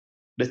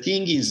The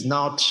thing is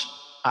not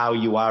how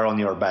you are on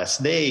your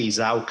best days,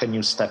 how can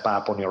you step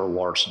up on your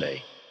worst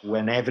day?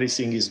 When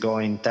everything is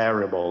going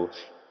terrible,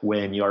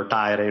 when you're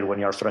tired, when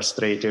you're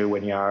frustrated,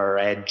 when you're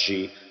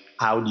edgy,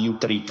 how do you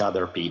treat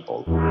other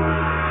people?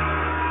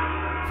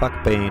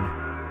 Fuck pain,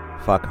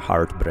 fuck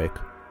heartbreak.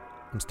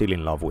 I'm still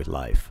in love with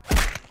life.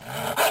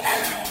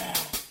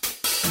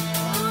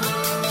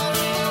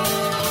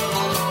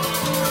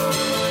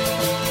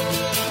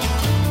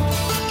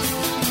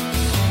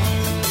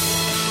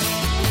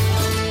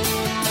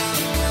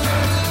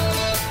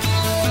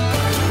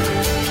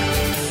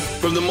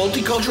 From the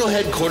multicultural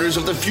headquarters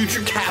of the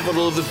future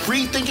capital of the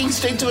free-thinking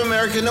states of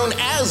America known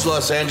as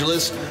Los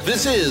Angeles,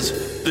 this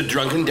is the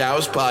Drunken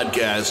Taoist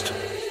Podcast.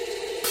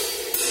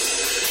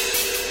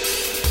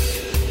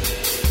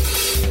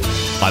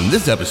 On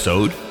this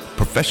episode,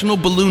 professional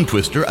balloon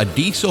twister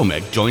Addi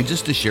Somekh joins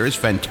us to share his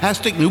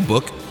fantastic new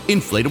book,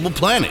 Inflatable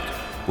Planet,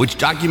 which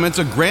documents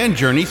a grand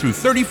journey through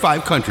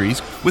 35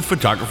 countries with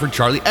photographer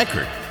Charlie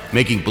Eckert,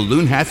 making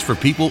balloon hats for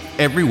people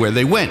everywhere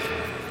they went,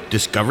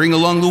 discovering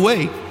along the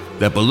way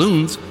that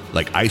balloons,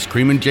 like ice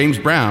cream and James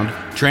Brown,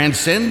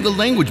 transcend the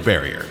language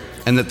barrier,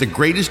 and that the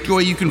greatest joy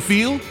you can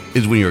feel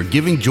is when you're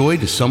giving joy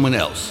to someone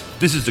else.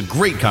 This is a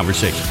great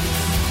conversation.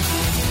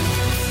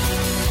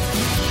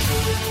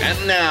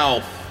 And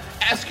now,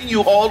 asking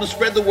you all to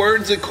spread the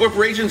words that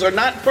corporations are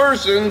not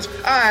persons,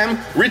 I'm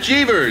Rich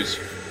Evers.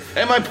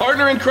 And my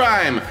partner in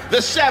crime, the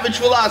savage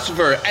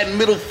philosopher and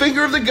middle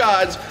finger of the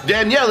gods,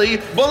 Daniele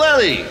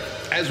Bolelli,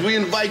 as we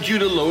invite you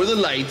to lower the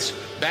lights,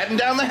 batten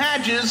down the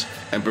hatches,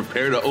 and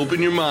prepare to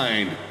open your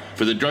mind.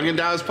 For the Drunken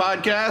Taoist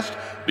Podcast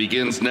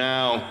begins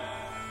now.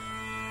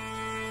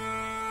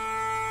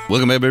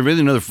 Welcome everybody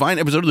to another fine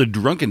episode of the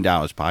Drunken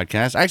Taoist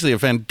Podcast. Actually, a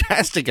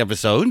fantastic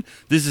episode.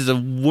 This is a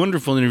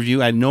wonderful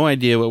interview. I had no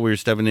idea what we were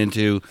stepping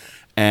into,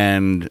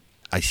 and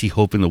I see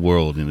hope in the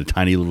world in a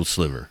tiny little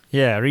sliver.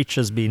 Yeah, Rich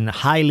has been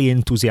highly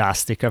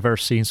enthusiastic ever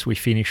since we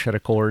finished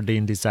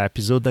recording this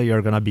episode that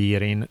you're going to be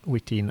hearing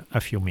within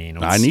a few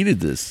minutes. I needed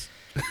this.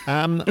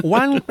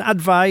 One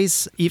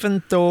advice,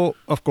 even though,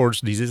 of course,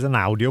 this is an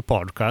audio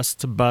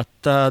podcast, but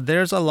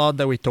there's a lot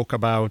that we talk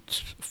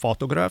about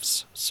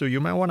photographs, so you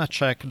might want to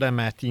check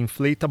them at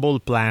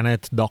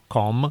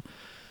inflatableplanet.com.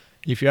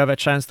 If you have a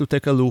chance to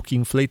take a look,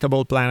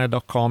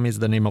 inflatableplanet.com is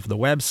the name of the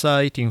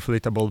website.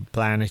 Inflatable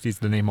Planet is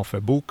the name of a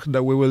book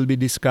that we will be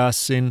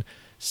discussing.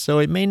 So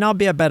it may not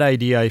be a bad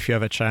idea if you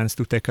have a chance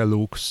to take a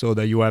look so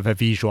that you have a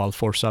visual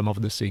for some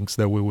of the things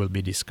that we will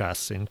be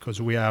discussing.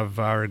 Because we have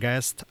our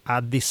guest,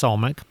 Addi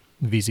Somekh,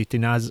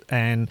 visiting us,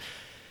 and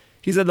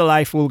he's a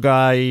delightful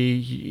guy.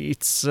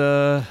 It's,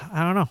 I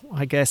don't know,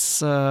 I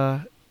guess,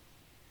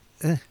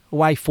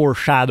 why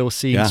foreshadow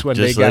things when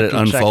they get to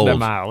unfold. Check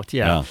them out.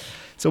 Yeah.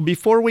 So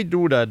before we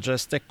do that,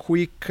 just a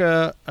quick,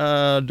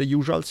 the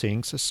usual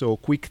things. So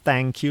quick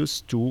thank yous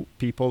to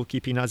people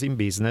keeping us in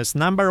business.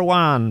 Number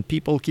one,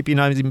 people keeping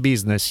us in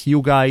business, you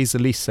guys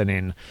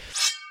listening.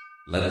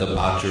 Let the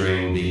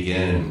pottering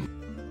begin.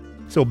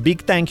 So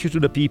big thank you to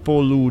the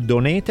people who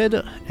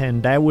donated,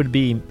 and that would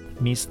be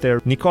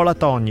Mr. Nicola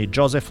Togni,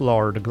 Joseph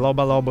Lord,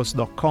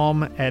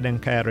 Globalobos.com, Eden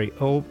Carey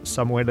O,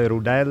 Samuele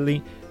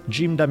Rudelli,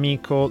 Jim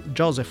D'Amico,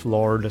 Joseph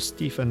Lord,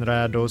 Stephen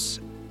Rados,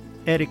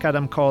 Eric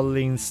Adam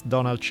Collins,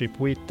 Donald Chip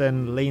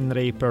Witten, Lane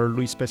Raper,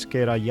 Luis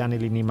Pesquera, Yanni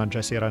Linima,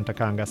 Jesse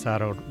Rantakanga,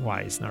 Sarah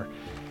Weisner.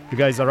 You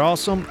guys are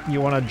awesome. You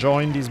want to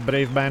join this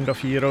brave band of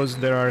heroes?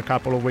 There are a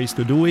couple of ways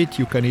to do it.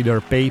 You can either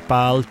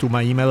PayPal to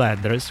my email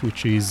address,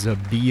 which is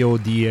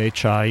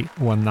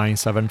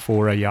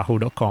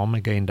bodhi1974@yahoo.com.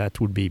 Again, that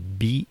would be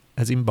B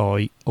as in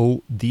boy,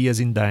 O, D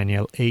as in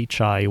Daniel,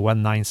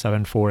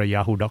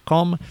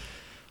 hi1974@yahoo.com.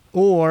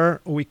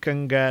 Or we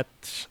can get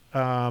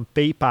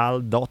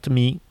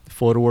paypal.me/D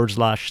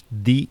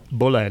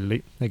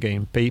Bolelli.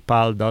 Again,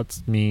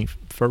 paypal.me,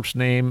 first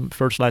name,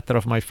 first letter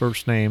of my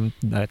first name,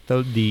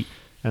 letter D,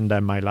 and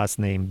then my last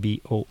name,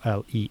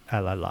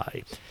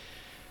 Bolelli.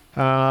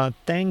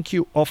 Thank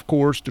you, of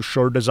course, to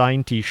Short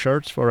Design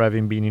T-shirts for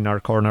having been in our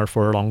corner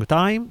for a long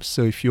time.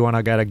 So if you want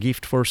to get a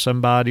gift for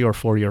somebody or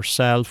for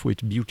yourself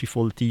with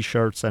beautiful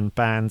T-shirts and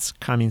pants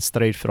coming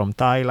straight from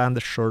Thailand,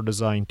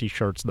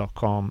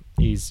 shortdesigntshirts.com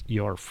is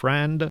your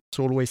friend. As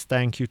always,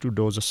 thank you to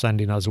those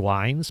sending us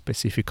wine,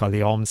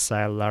 specifically Home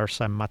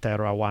Cellars and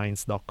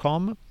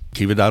MateroWines.com.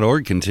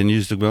 Kiva.org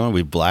continues to grow.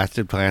 We've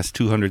blasted past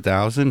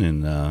 200,000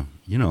 and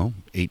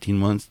 18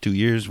 months, 2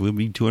 years, we'll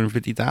be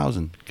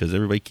 250,000 because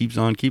everybody keeps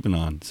on keeping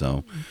on.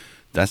 So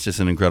that's just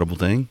an incredible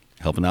thing,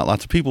 helping out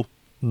lots of people.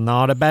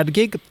 Not a bad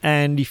gig.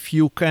 And if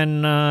you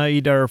can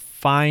either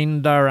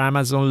find our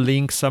Amazon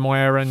link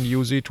somewhere and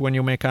use it when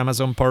you make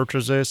Amazon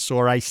purchases,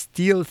 or I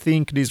still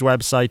think this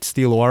website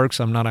still works.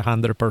 I'm not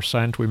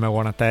 100%. We may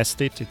want to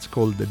test it. It's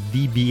called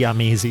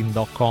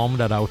dbamazing.com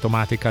that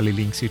automatically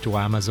links you to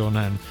Amazon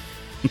and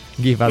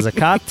give us a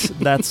cut.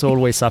 That's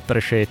always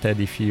appreciated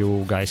if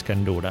you guys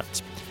can do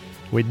that.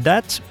 With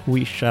that,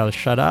 we shall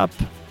shut up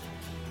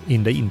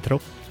in the intro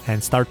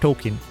and start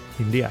talking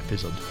in the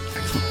episode.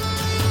 Excellent.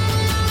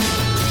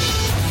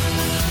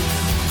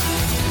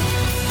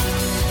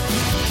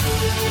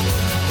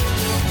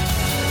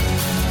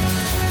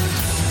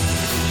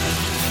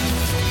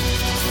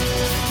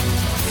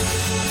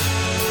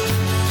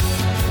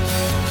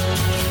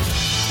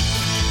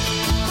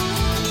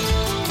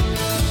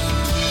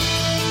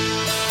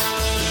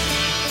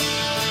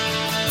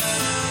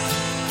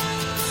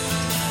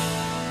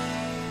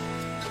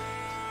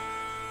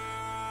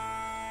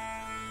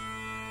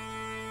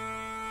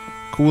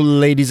 Cool,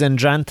 ladies and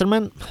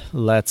gentlemen,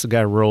 let's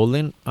get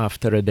rolling.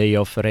 After a day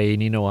of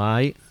rain in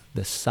Hawaii,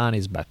 the sun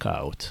is back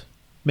out.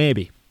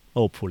 Maybe,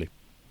 hopefully.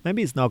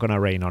 Maybe it's not gonna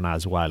rain on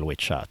us while we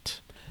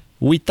chat.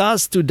 With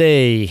us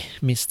today,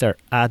 Mr.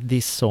 Addi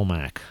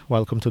Somekh.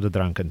 Welcome to the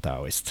Drunken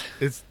Taoist.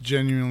 It's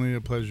genuinely a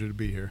pleasure to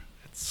be here.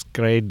 It's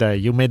great that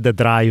you made the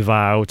drive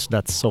out.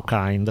 That's so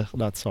kind.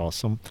 That's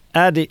awesome.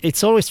 Addi,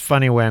 it's always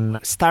funny when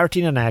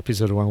starting an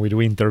episode when we do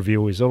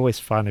interview is always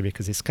funny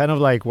because it's kind of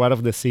like one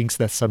of the things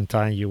that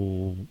sometimes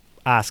you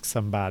ask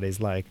somebody is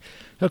like,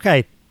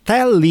 okay,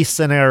 tell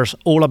listeners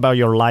all about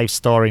your life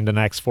story in the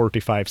next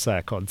 45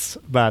 seconds.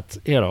 But,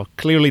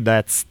 clearly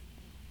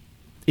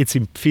it's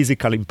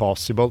physically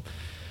impossible.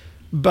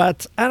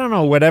 But I don't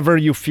know, whatever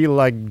you feel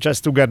like,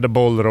 just to get the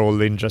ball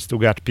rolling, just to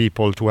get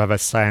people to have a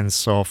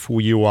sense of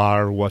who you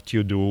are, what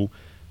you do.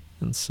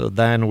 And so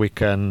then we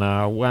can,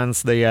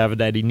 once they have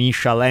that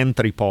initial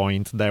entry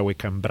point, then we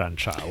can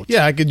branch out.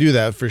 Yeah, I could do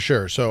that for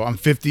sure. So I'm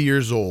 50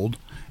 years old,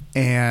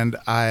 and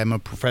I'm a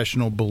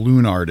professional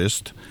balloon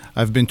artist.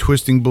 I've been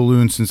twisting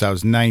balloons since I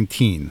was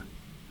 19,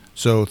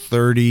 so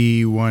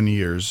 31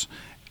 years.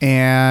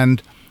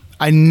 And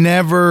I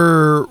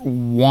never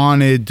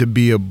wanted to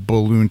be a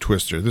balloon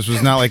twister. This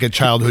was not like a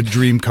childhood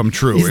dream come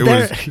true.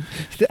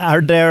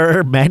 Are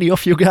there many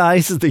of you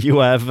guys? Do you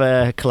have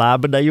a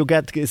club that you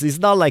get? Because it's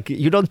not like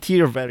you don't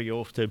hear very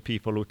often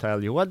people who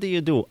tell you, "What do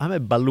you do?" I'm a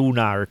balloon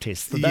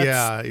artist.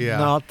 That's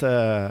not.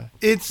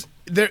 It's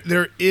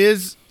there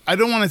is. I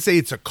don't want to say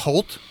it's a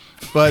cult,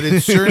 but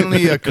it's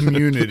certainly a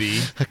community.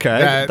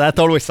 Okay, that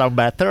always sounds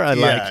better.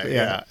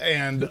 Yeah.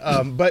 And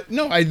but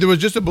no, there was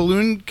just a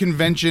balloon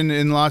convention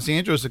in Los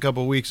Angeles a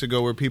couple of weeks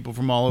ago where people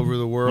from all over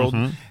the world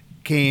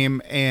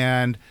came,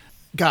 and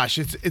gosh,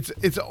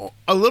 it's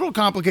a little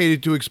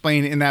complicated to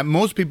explain in that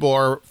most people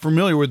are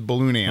familiar with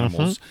balloon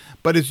animals,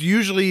 but it's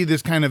usually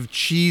this kind of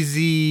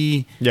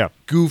cheesy,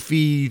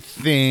 goofy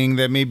thing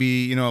that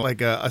maybe like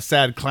a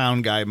sad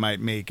clown guy might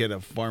make at a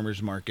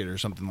farmer's market or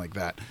something like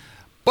that,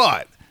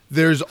 but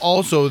there's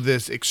also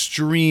this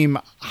extreme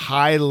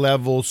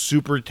high-level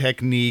super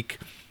technique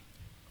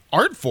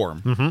art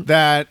form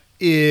that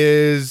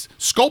is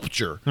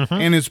sculpture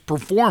and it's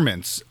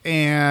performance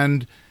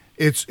and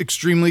it's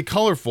extremely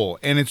colorful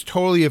and it's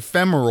totally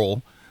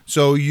ephemeral.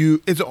 So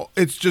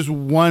it's just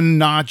one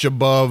notch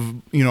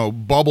above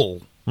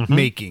bubble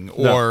making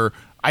or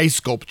ice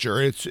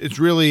sculpture. It's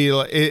really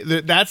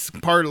that's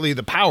partly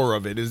the power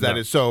of it is that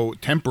it's so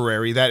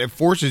temporary that it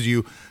forces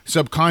you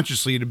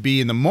subconsciously to be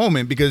in the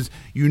moment because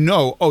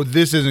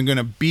this isn't going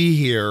to be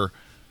here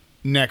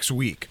next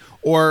week.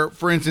 Or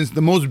for instance,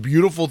 the most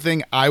beautiful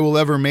thing I will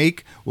ever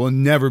make will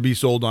never be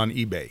sold on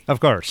eBay. Of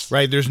course.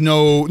 Right? There's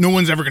no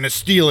one's ever going to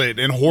steal it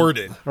and hoard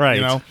it.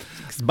 Right.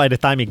 By the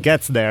time it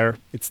gets there,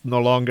 it's no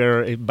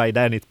longer. By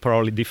then, it's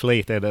probably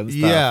deflated and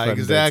stuff. Yeah, and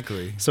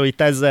exactly. So it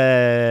has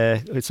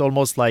it's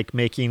almost like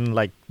making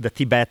like the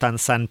Tibetan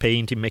sun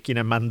painting, making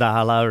a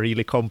mandala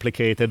really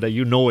complicated.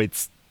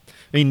 It's.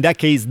 In that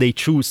case, they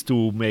choose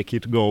to make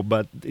it go,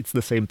 but it's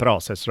the same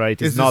process,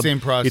 right? It's the same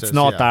process. It's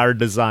not art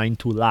designed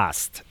to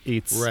last.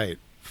 It's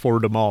for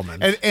the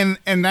moment,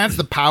 and that's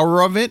the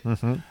power of it.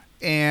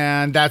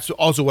 And that's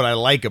also what I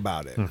like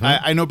about it.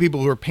 I know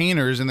people who are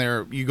painters and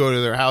you go to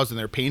their house and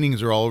their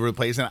paintings are all over the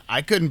place, and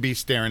I couldn't be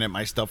staring at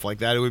my stuff like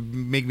that. It would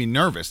make me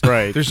nervous.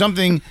 Right. There's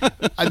something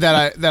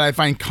that I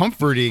find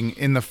comforting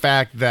in the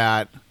fact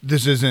that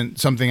this isn't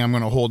something I'm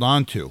going to hold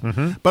on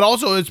to. But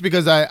also it's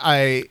because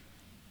I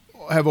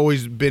have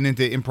always been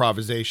into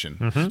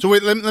improvisation. So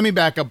wait, let me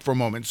back up for a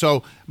moment.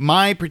 So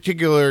my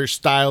particular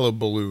style of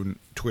balloon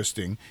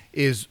twisting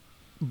is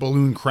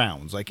balloon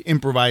crowns, like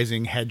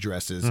improvising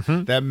headdresses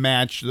that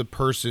match the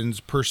person's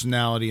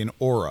personality and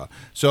aura.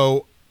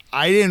 So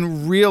I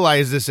didn't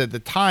realize this at the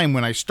time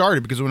when I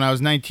started, because when I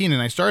was 19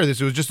 and I started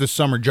this, it was just a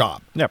summer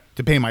job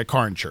to pay my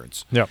car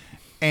insurance.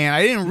 And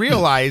I didn't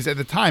realize at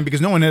the time, because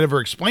no one had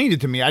ever explained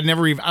it to me. I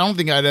don't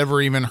think I'd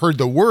ever even heard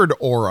the word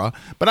aura,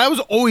 but I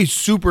was always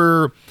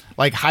super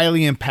like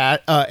highly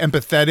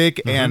empathetic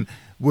and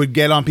would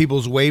get on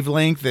people's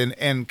wavelength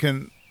and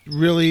can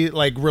really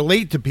like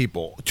relate to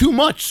people, too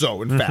much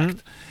so in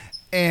fact.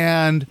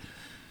 And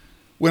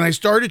when I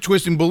started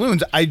twisting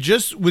balloons, I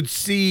just would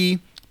see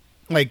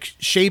like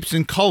shapes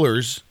and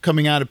colors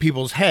coming out of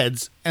people's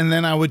heads, and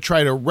then I would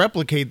try to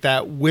replicate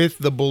that with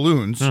the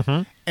balloons,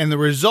 and the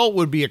result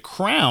would be a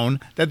crown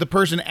that the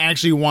person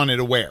actually wanted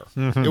to wear.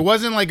 It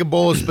wasn't like a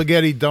bowl of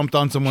spaghetti dumped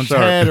on someone's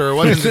head, or it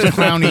wasn't this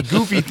clowny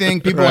goofy thing.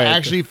 People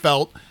actually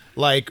felt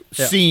like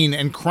seen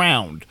and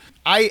crowned.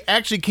 I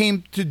actually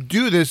came to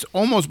do this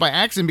almost by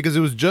accident because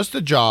it was just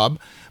a job,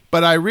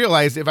 but I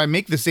realized if I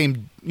make the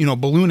same,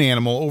 balloon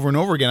animal over and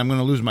over again, I'm going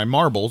to lose my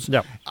marbles.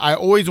 I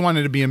always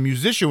wanted to be a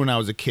musician when I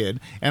was a kid,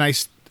 and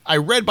I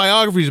read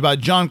biographies about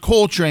John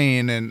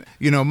Coltrane and,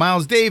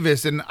 Miles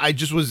Davis, and I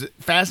just was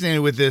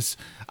fascinated with this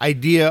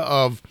idea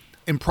of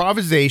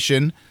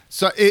improvisation.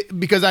 So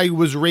because I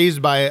was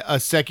raised by a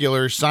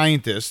secular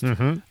scientist,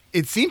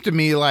 it seemed to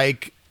me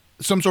like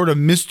some sort of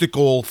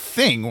mystical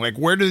thing. Like,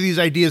 where do these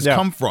ideas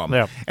come from?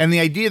 Yeah. And the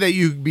idea that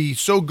you'd be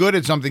so good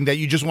at something that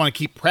you just want to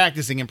keep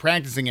practicing and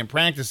practicing and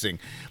practicing.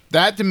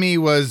 That to me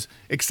was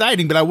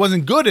exciting, but I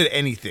wasn't good at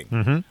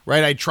anything,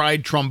 right? I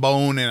tried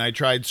trombone and I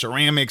tried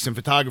ceramics and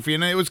photography,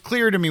 and it was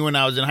clear to me when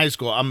I was in high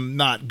school, I'm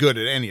not good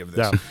at any of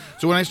this. Yeah.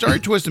 So when I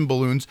started twisting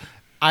balloons,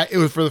 it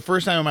was for the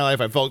first time in my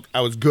life I felt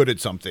I was good at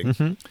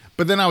something.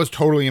 But then I was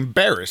totally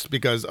embarrassed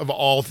because of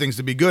all things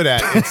to be good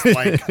at. It's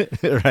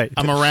like Right.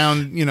 I'm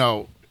around,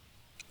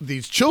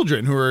 these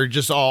children who are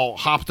just all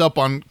hopped up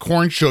on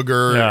corn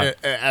sugar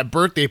at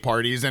birthday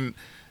parties, and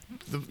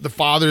the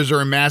fathers are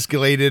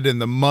emasculated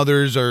and the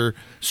mothers are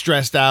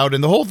stressed out,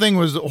 and the whole thing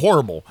was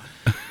horrible.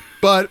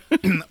 But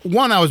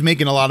one, I was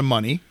making a lot of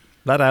money.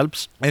 That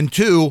helps. And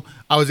two,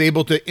 I was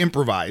able to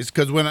improvise,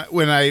 because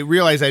when I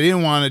realized I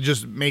didn't want to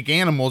just make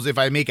animals, if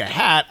I make a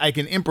hat, I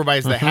can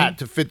improvise the hat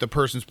to fit the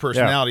person's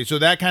personality. So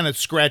that kind of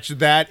scratched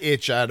that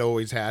itch I'd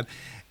always had.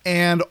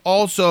 And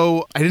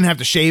also, I didn't have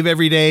to shave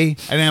every day.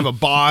 I didn't have a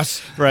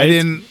boss. Right. I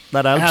didn't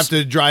That helps. have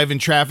to drive in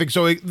traffic.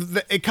 So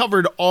it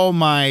covered all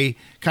my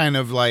kind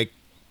of like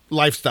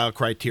lifestyle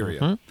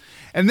criteria.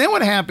 And then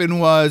what happened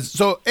was,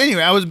 so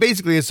anyway, I was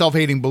basically a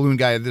self-hating balloon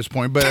guy at this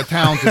point, but a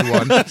talented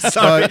one.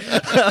 Sorry.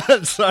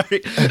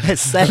 Sorry. A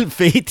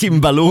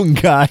self-hating balloon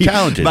guy,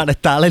 Talented. but a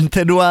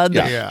talented one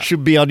Yeah.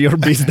 should be on your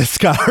business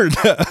card.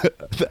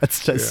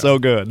 That's just so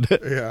good.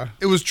 Yeah,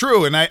 it was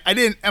true. And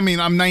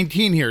I'm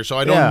 19 here, so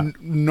I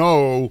don't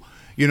know,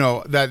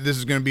 that this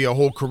is going to be a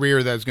whole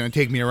career that's going to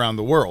take me around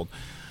the world.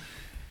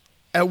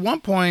 At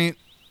one point,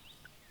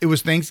 it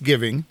was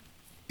Thanksgiving,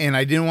 and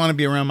I didn't want to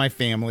be around my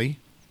family.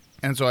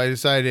 And so I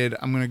decided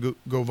I'm going to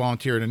go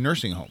volunteer at a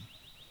nursing home.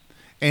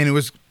 And it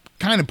was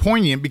kind of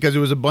poignant because it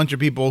was a bunch of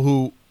people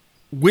who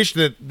wish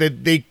that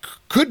they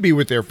could be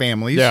with their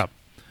families. Yeah.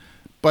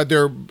 But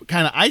they're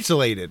kind of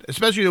isolated,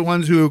 especially the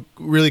ones who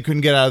really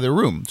couldn't get out of their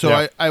room.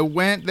 So I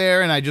went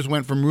there, and I just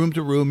went from room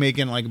to room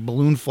making like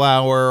balloon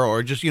flour,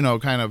 or just,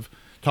 kind of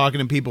talking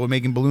to people and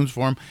making balloons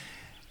for them.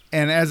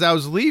 And as I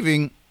was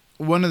leaving,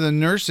 one of the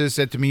nurses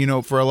said to me,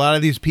 for a lot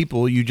of these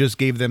people, you just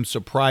gave them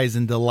surprise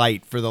and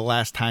delight for the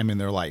last time in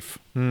their life.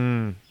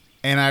 And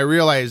I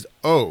realized,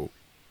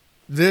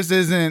 this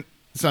isn't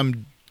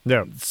some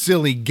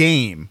silly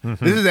game.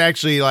 This is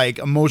actually like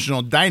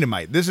emotional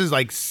dynamite. This is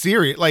like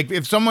serious. Like,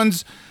 if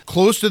someone's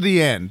close to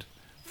the end,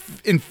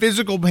 in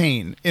physical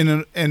pain,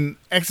 in an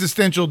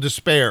existential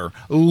despair,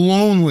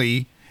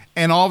 lonely,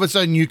 and all of a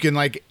sudden you can,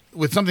 like,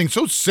 with something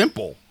so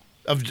simple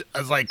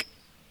as like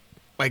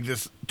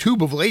this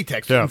tube of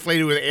latex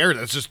inflated with air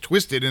that's just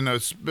twisted in a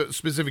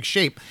specific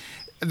shape,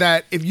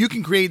 that if you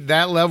can create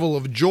that level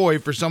of joy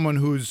for someone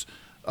who's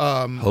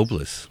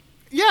hopeless.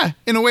 Yeah,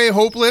 in a way,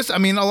 hopeless. I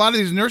mean, a lot of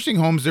these nursing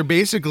homes, they're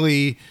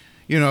basically,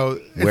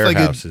 it's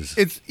warehouses.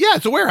 Like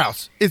it's a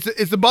warehouse.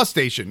 It's a bus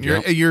station.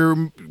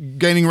 You're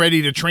getting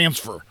ready to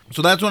transfer.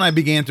 So that's when I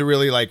began to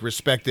really like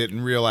respect it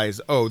and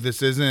realize,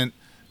 this isn't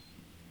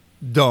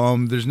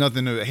dumb. There's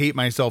nothing to hate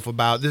myself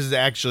about. This is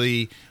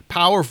actually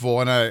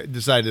powerful, and I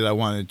decided I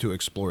wanted to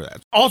explore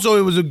that. Also,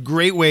 it was a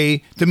great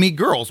way to meet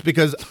girls,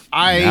 because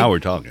Now we're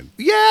talking.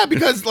 Yeah,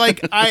 because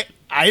like I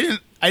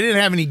didn't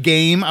have any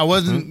game. I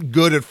wasn't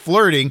good at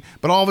flirting,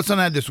 but all of a sudden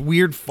I had this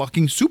weird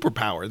fucking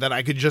superpower that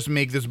I could just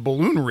make this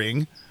balloon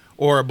ring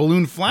or a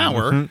balloon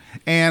flower,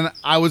 and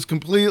I was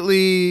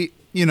completely,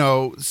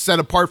 set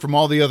apart from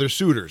all the other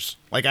suitors.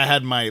 Like, I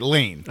had my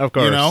lane. Of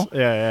course.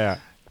 Yeah.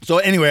 So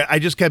anyway, I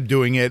just kept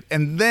doing it,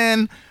 and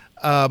then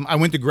I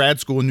went to grad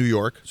school in New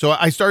York. So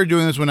I started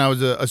doing this when I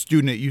was a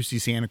student at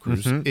UC Santa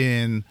Cruz.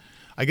 In,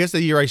 I guess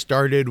the year I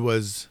started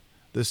was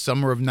the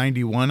summer of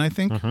 '91, I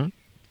think.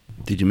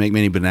 Did you make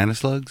many banana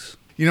slugs?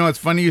 It's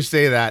funny you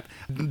say that.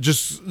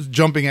 Just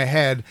jumping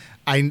ahead,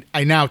 I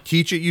now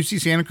teach at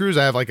UC Santa Cruz.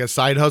 I have like a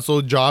side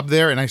hustle job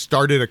there, and I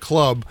started a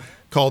club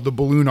called the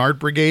Balloon Art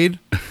Brigade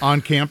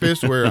on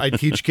campus, where I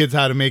teach kids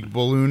how to make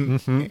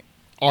balloon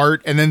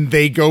art, and then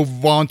they go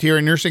volunteer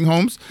in nursing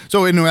homes.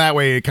 So in that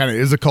way, it kind of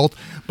is a cult.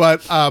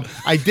 But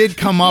I did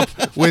come up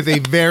with a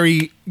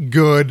very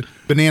good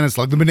banana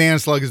slug. The banana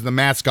slug is the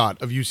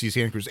mascot of UC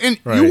Santa Cruz. And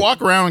you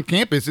walk around on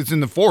campus, it's in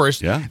the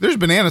forest. Yeah. There's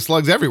banana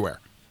slugs everywhere.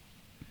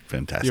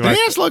 Fantastic.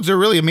 Banana slugs are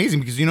really amazing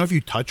because, if you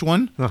touch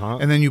one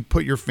and then you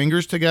put your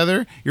fingers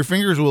together, your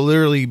fingers will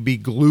literally be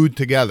glued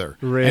together.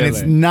 Really? And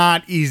it's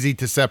not easy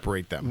to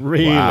separate them.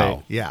 Really?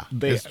 Wow. Yeah.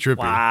 It's trippy.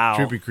 Wow.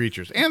 Trippy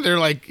creatures. And they're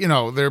like,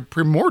 they're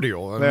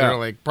primordial. And they're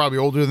like probably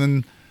older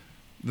than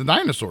the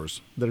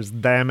dinosaurs. There's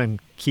them and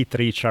Keith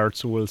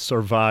Richards who will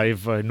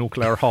survive a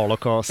nuclear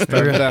holocaust.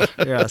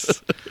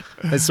 Yes.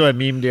 I saw a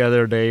meme the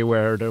other day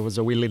where there was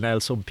a Willie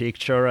Nelson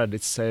picture, and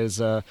it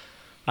says,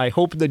 I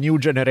hope the new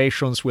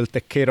generations will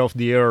take care of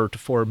the earth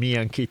for me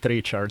and Keith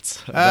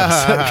Richards.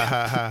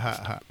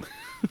 That's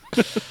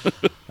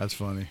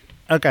funny.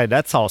 Okay,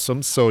 that's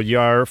awesome. So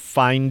you're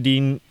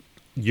finding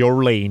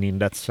your lane in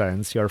that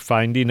sense. You're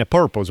finding a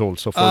purpose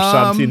also for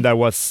something that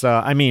was,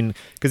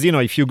 because,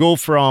 if you go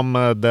from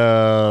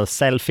the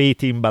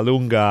self-eating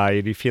balloon guy,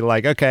 you feel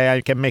like, okay,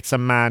 I can make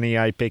some money,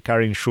 I pay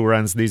car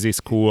insurance, this is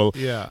cool.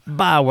 Yeah.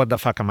 But what the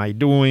fuck am I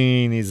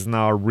doing? Is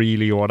not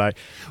really what I...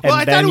 Well,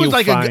 I thought it was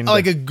I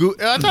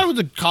thought it was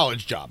a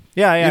college job.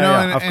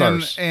 Yeah, of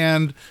course.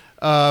 And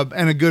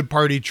a good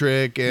party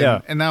trick,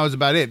 and that was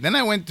about it. Then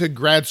I went to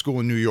grad school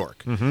in New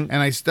York, and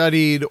I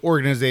studied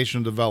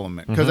organizational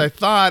development because I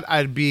thought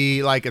I'd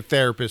be like a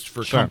therapist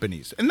for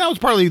companies. And that was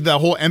partly the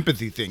whole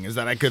empathy thing, is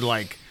that I could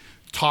like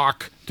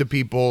talk to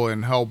people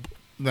and help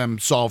them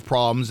solve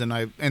problems, and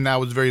that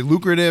was very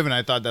lucrative, and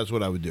I thought that's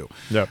what I would do.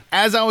 Yep.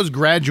 As I was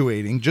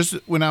graduating, just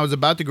when I was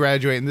about to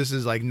graduate, and this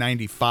is like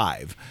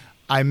 95,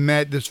 I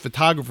met this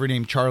photographer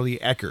named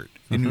Charlie Eckert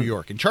in New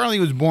York. And Charlie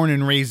was born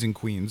and raised in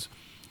Queens.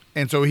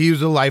 And so he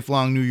was a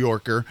lifelong New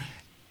Yorker.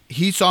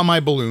 He saw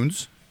my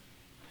balloons,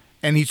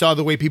 and he saw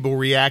the way people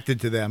reacted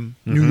to them,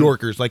 New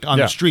Yorkers, like on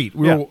the street.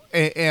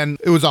 And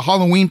it was a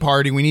Halloween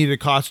party. We needed a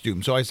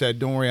costume. So I said,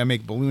 don't worry, I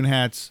make balloon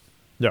hats.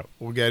 Yeah.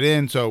 We'll get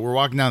in. So we're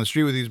walking down the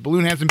street with these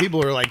balloon hats, and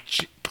people are like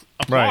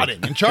applauding.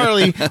 Right. And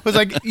Charlie was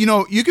like,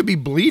 you could be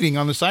bleeding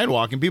on the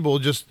sidewalk, and people will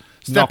just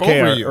step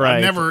over you. Right.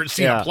 I've never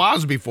seen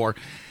applause before.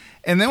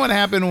 And then what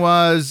happened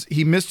was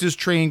he missed his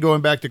train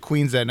going back to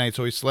Queens that night,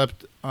 so he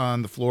slept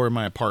on the floor in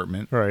my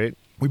apartment. Right.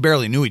 We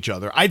barely knew each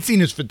other. I'd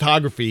seen his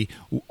photography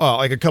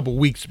like a couple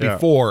weeks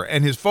before,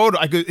 and his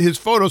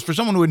photos, for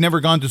someone who had never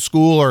gone to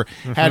school or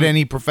had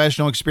any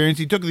professional experience,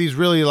 he took these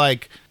really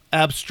like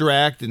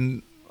abstract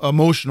and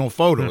emotional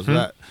photos.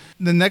 The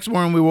next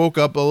morning we woke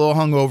up a little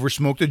hungover,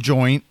 smoked a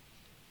joint,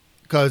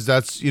 because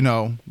that's,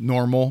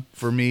 normal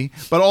for me.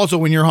 But also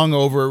when you're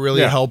hungover, it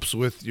really helps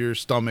with your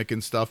stomach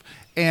and stuff.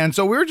 And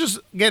so we were just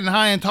getting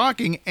high and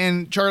talking,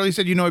 and Charlie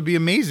said, it'd be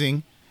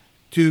amazing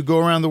to go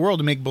around the world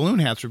and make balloon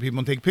hats for people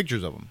and take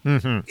pictures of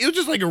them. It was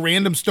just like a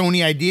random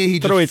stony idea. He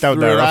just threw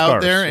it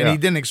out there, and he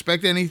didn't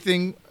expect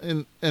anything.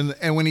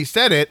 And when he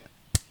said it,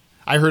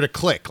 I heard a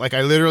click. Like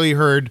I literally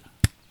heard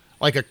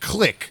like a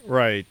click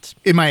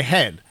in my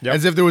head,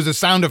 as if there was a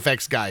sound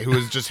effects guy who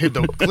was just hit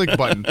the click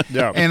button.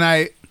 And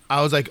I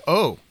was like,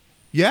 oh,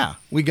 yeah,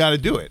 we got to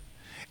do it.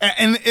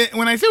 And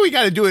when I say we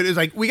got to do it, it's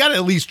like we got to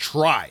at least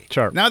try.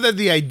 Sure. Now that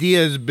the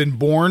idea has been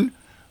born,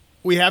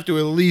 we have to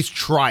at least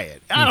try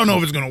it. I don't know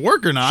if it's going to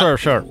work or not.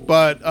 Sure.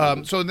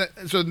 But so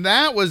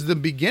that was the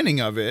beginning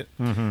of it.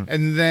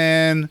 And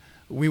then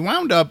we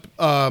wound up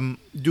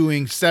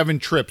doing 7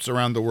 trips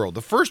around the world.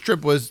 The first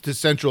trip was to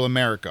Central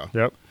America.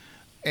 Yep.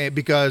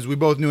 Because we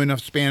both knew enough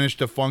Spanish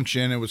to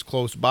function. It was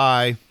close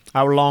by.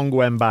 How long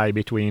went by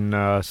between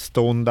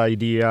Stoned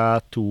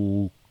Idea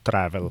to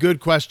travel?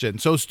 Good question.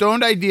 So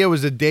Stoned Idea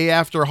was the day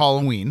after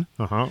Halloween.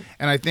 And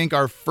I think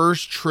our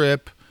first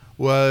trip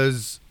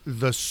was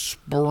the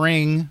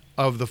spring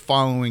of the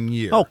following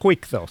year. Oh,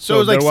 quick though. So it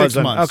was like 6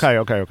 months.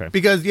 Okay.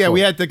 Because cool.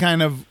 we had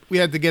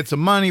to get some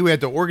money, we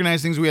had to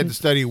organize things, we had to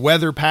study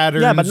weather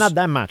patterns. Yeah, but not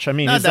that much. I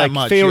mean, not it's that like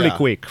much, fairly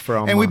quick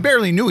from. And we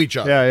barely knew each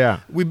other. Yeah.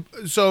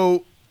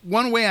 So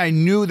one way I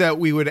knew that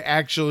we would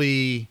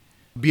actually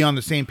be on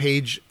the same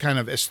page kind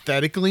of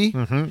aesthetically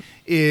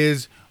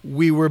is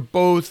we were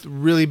both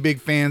really big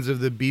fans of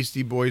the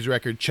Beastie Boys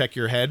record Check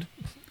Your Head,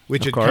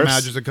 which had come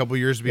out just a couple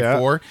years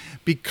before,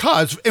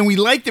 and we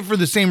liked it for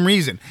the same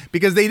reason,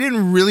 because they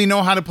didn't really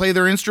know how to play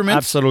their instruments.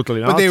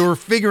 Absolutely not. But they were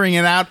figuring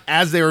it out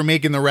as they were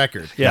making the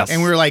record. Yes.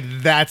 And we were like,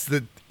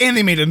 and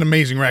they made an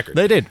amazing record.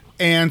 They did.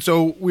 And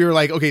so we were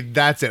like, okay,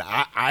 that's it.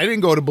 I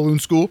didn't go to balloon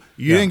school.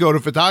 You didn't go to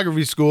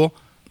photography school.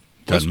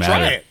 Let's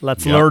try it.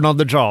 Let's learn on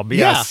the job.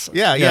 Yes.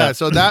 Yeah.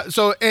 So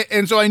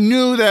I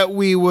knew that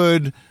we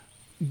would,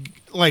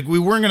 like, we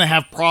weren't going to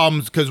have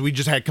problems because we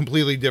just had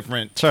completely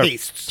different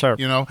tastes. Sure.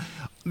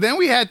 Then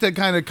we had to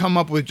kind of come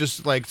up with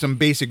just like some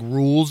basic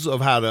rules of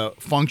how to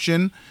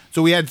function.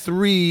 So we had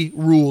 3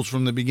 rules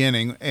from the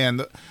beginning. And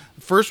the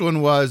first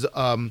one was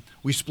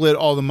we split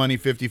all the money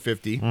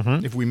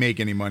 50-50 if we make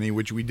any money,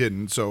 which we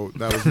didn't. So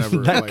that was never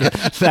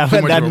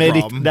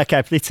that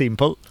kept it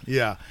simple.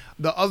 Yeah.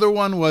 The other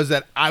one was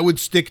that I would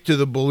stick to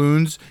the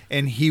balloons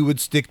and he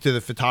would stick to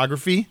the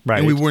photography. Right.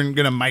 And we weren't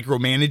going to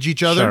micromanage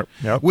each other,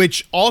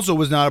 which also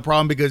was not a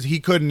problem because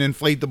he couldn't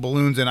inflate the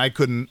balloons and I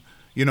couldn't,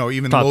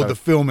 even load the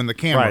film in the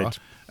camera.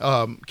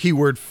 Right.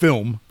 Keyword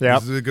film. Yeah.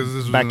 Because this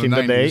was back in the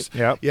 90s. Day.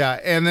 Yep. Yeah.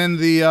 And then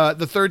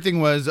the third thing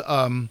was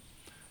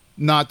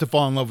not to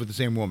fall in love with the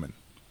same woman.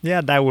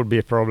 Yeah, that would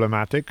be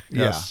problematic.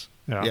 Yes.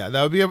 Yeah,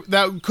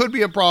 that could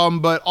be a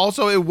problem, but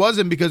also it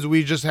wasn't because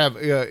we just have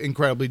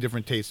incredibly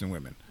different tastes in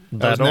women.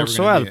 That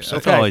also helps.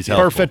 Okay. Always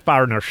helpful. Perfect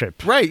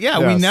partnership. Right, yeah.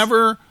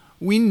 Yes.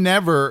 We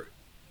never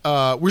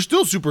we're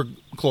still super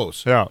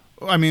close. Yeah.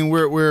 I mean,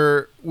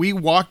 we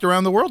walked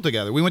around the world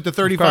together. We went to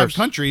 35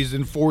 countries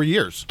in 4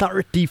 years.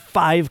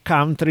 35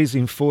 countries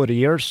in 4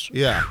 years?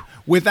 Yeah.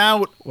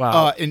 Without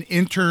an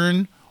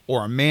intern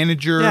or a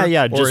manager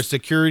or a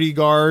security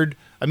guard.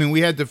 I mean,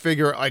 we had to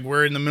figure, like,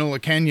 we're in the middle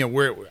of Kenya.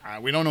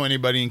 We don't know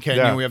anybody in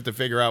Kenya. Yeah. We have to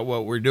figure out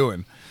what we're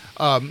doing.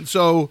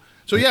 So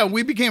So yeah,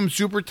 we became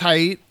super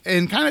tight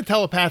and kind of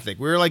telepathic.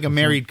 We were like a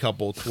married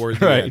couple toward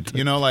the Right. end.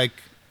 You know, like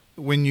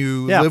when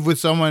you Yeah. live with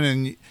someone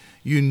and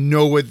you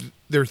know what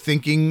they're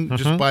thinking Mm-hmm.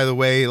 just by the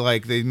way,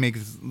 like they make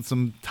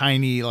some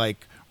tiny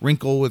like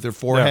wrinkle with their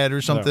forehead Yeah,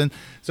 or something.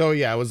 So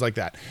yeah, it was like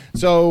that.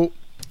 So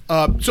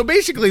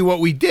basically what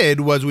we did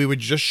was we would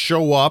just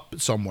show up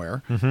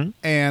somewhere Mm-hmm.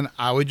 and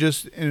I would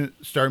just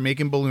start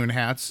making balloon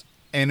hats.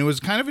 And it was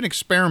kind of an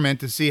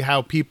experiment to see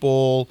how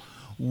people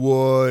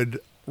would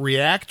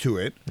react to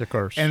it. Of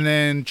course. And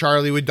then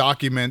Charlie would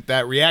document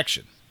that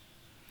reaction.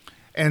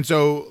 And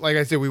so, like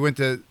I said, we went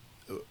to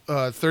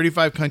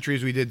 35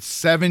 countries. We did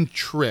 7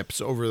 trips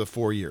over the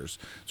 4 years.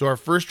 So our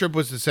first trip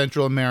was to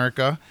Central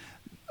America,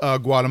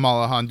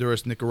 Guatemala,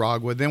 Honduras,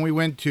 Nicaragua. Then we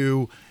went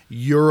to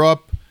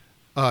Europe,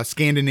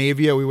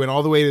 Scandinavia. We went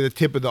all the way to the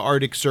tip of the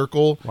Arctic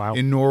Circle Wow.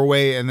 in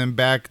Norway, and then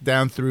back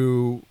down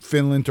through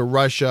Finland to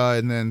Russia,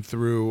 and then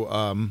through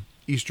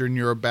Eastern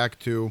Europe back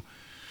to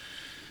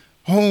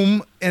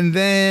home. And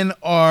then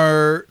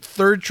our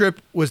third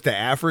trip was to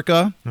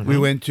Africa. We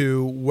went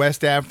to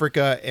West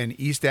Africa and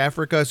East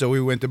Africa. So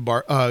we went to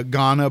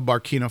Ghana,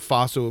 Burkina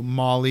Faso,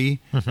 Mali,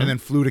 and then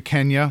flew to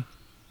Kenya.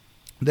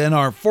 Then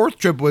our fourth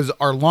trip was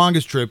our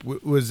longest trip,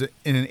 was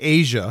in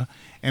Asia,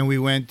 and we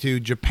went to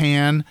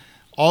Japan,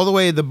 all the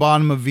way at the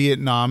bottom of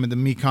Vietnam in the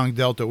Mekong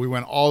Delta. We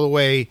went all the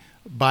way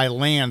by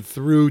land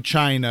through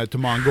China to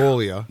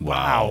Mongolia.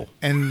 Wow.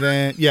 And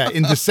then,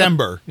 in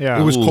December. Yeah.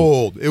 It was Ooh.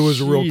 cold. It was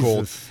real cold.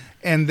 Jesus.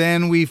 And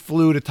then we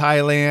flew to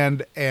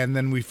Thailand, and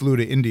then we flew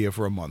to India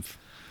for a month.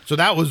 So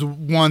that was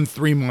one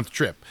 3-month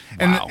trip.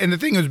 Wow. And the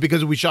thing was,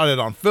 because we shot it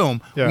on film,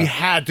 Yeah. we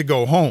had to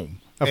go home.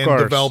 Of And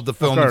course. develop the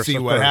film Of and course, see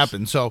of what course.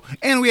 happened. So,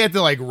 and we had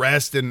to like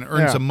rest and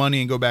earn Yeah. some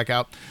money and go back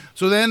out.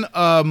 So then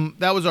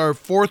that was our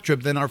fourth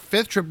trip. Then our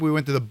fifth trip, we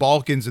went to the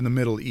Balkans in the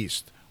Middle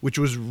East, which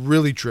was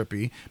really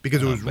trippy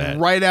because it was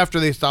bad. right after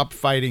they stopped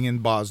fighting in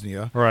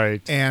Bosnia,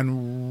 Right.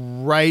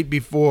 and right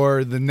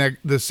before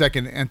the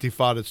second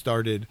Intifada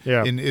started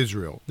Yeah. in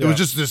Israel. It Yeah. was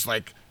just this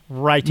like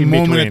Right in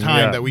moment between. of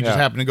time yeah, that we just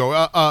yeah. happened to go.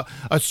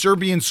 A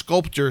Serbian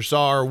sculptor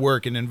saw our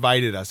work and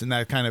invited us, and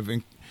that kind of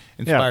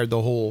inspired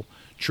the whole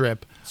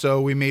trip.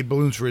 So we made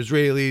balloons for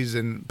Israelis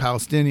and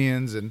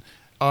Palestinians. And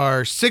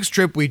our sixth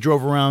trip, we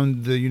drove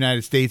around the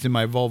United States in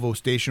my Volvo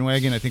station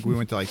wagon. I think we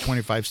went to like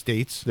 25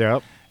 states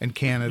Yep. and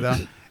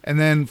Canada. And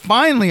then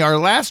finally, our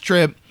last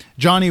trip,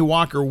 Johnny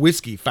Walker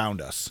Whiskey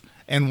found us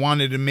and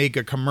wanted to make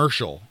a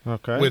commercial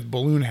Okay. with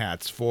balloon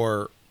hats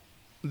for.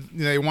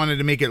 They wanted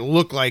to make it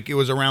look like it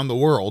was around the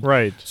world.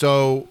 Right.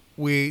 So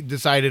we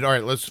decided, all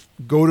right, let's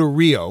go to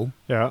Rio,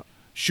 Yeah.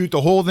 shoot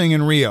the whole thing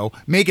in Rio,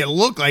 make it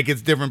look like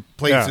it's different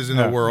places in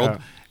the world. yeah.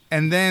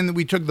 And then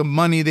we took the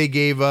money they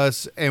gave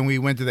us and we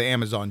went to the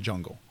Amazon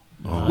jungle.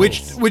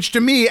 Which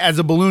to me, as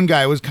a balloon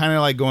guy, was kind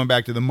of like going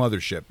back to the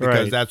mothership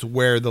because Right. that's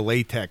where the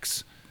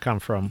latex Come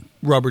from.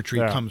 rubber tree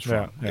Yeah, comes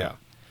yeah, from. yeah.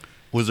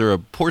 Was there a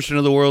portion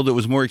of the world that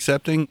was more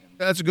accepting?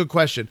 That's a good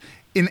question.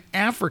 In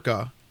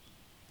Africa,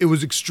 it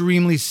was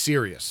extremely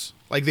serious.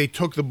 Like they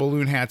took the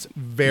balloon hats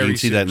very You can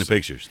see that in the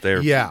seriously. pictures.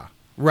 There. Yeah,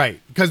 right.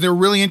 Because they're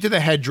really into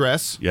the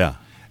headdress. Yeah.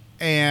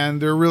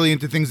 And they're really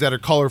into things that are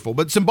colorful.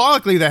 But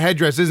symbolically, the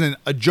headdress isn't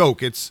a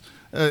joke. It's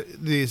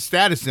the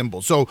status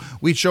symbol. So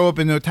we'd show up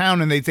in the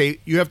town and they'd say,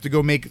 you have to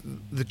go make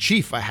the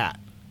chief a hat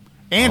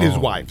and his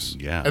wives.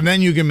 yeah. And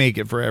then you can make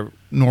it for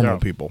normal Yeah.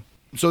 people.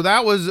 So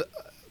that was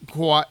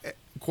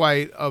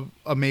quite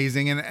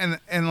amazing.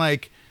 And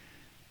like,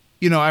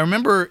 you know, I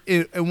remember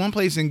at one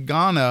place in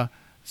Ghana,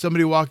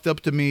 somebody walked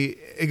up to me.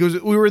 It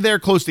goes, we were there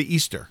close to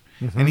Easter.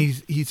 And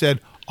he said,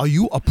 are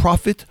you a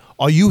prophet?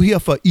 Are you here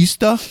for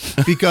Easter?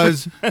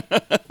 Because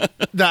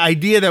the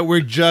idea that we're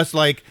just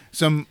like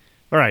some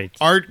Right.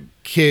 art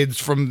kids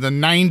from the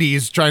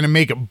 90s trying to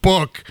make a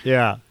book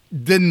Yeah.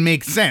 didn't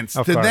make sense.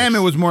 Of To them,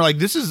 course. it was more like,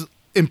 this is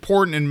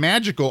important and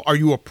magical. Are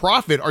you a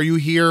prophet? Are you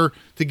here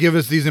to give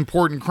us these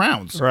important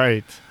crowns?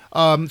 Right.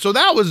 So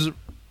that was,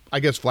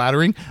 I guess,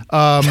 flattering.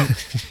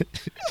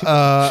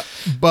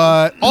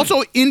 But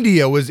also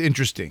India was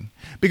interesting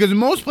because in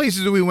most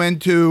places we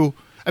went to,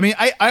 I mean,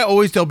 I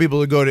always tell people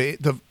to go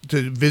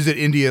to visit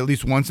India at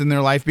least once in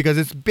their life because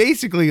it's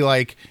basically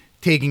like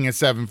taking a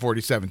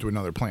 747 to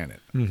another planet.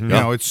 You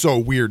know, it's so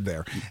weird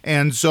there.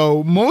 And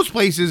so most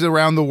places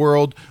around the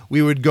world,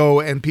 we would go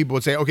and people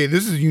would say, okay,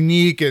 this is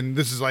unique and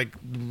this is like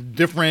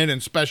different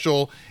and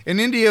special. In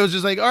India, it was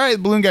just like, all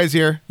right, balloon guy's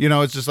here. You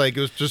know, it's just like,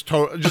 it was just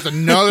just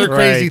another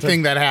crazy Right.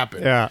 thing that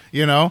happened. Yeah.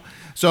 You know?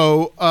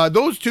 So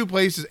those two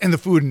places, and the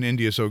food in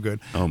India is so good.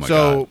 Oh, my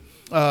God.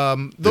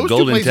 The Those two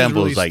Golden places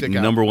Temple really is like stick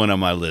out. number one on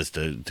my list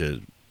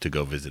to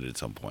go visit at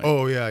some point.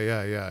 Oh,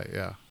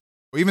 yeah.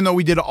 Even though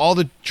we did all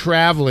the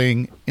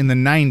traveling in the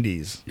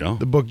 90s, Yeah.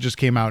 the book just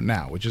came out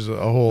now, which is a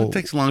whole... It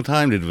takes a long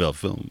time to develop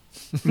film.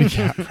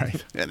 yeah,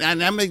 right.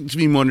 And that makes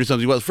me wonder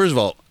something. Well, first of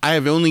all, I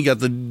have only got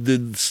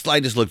the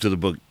slightest look to the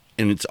book,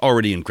 and it's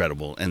already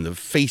incredible. And the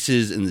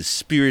faces and the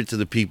spirits of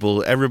the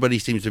people, everybody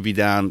seems to be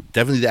down.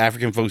 Definitely the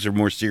African folks are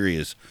more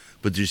serious,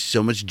 but there's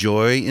so much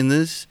joy in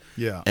this.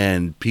 Yeah.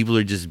 And people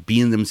are just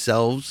being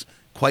themselves,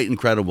 quite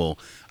incredible.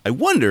 I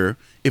wonder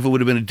if it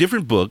would have been a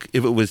different book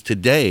if it was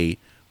today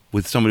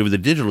with somebody with a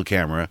digital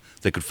camera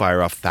that could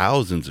fire off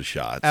thousands of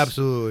shots.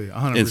 Absolutely,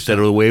 100%. Instead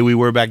of the way we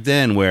were back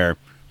then, where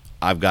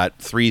I've got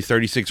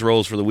 36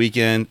 rolls for the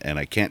weekend, and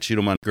I can't shoot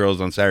them on girls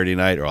on Saturday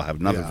night, or I'll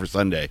have nothing for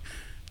Sunday.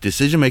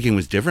 Decision making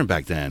was different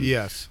back then.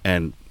 Yes,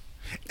 and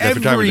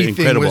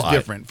everything was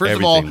different. First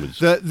of all,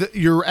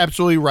 you're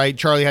absolutely right.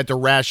 Charlie had to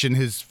ration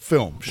his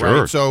films,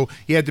 right? So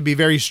he had to be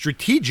very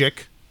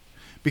strategic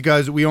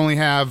because we only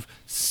have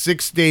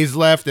 6 days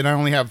left, and I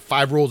only have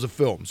 5 rolls of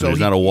film. So there's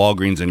not a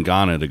Walgreens in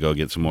Ghana to go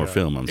get some more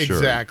film, I'm sure.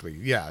 Exactly.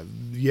 Yeah.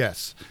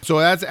 Yes. So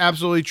that's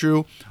absolutely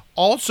true.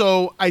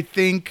 Also, I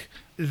think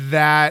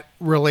that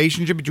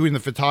relationship between the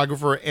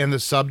photographer and the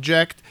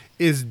subject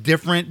is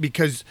different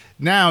because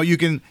now you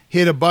can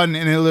hit a button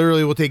and it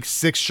literally will take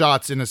 6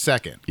 shots in a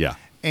second. Yeah.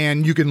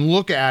 And you can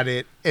look at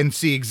it and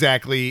see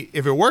exactly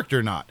if it worked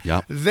or not.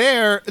 Yep.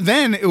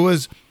 Then it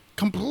was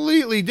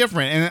completely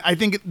different. And I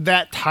think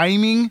that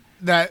timing,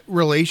 that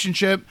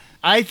relationship,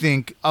 I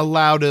think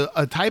allowed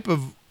a type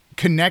of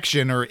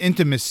connection or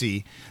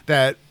intimacy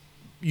that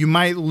you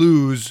might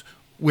lose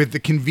with the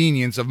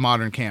convenience of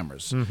modern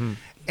cameras. Mm-hmm.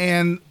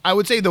 And I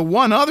would say the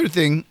one other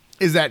thing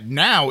is that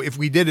now, if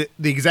we did it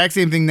the exact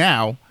same thing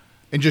now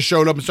and just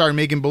showed up and started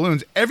making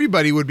balloons,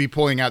 everybody would be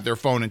pulling out their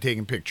phone and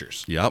taking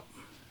pictures. Yep.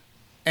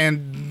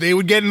 And they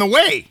would get in the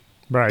way.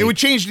 Right. It would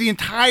change the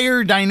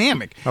entire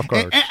dynamic. Of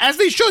course. And as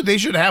they should. They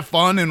should have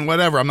fun and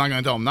whatever. I'm not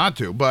going to tell them not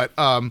to, but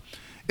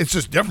it's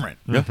just different.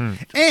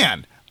 Mm-hmm.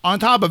 And on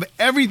top of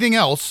everything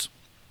else,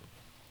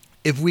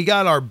 if we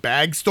got our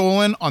bag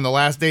stolen on the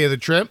last day of the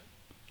trip,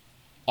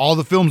 all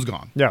the film's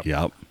gone. Yeah.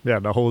 Yep. Yeah,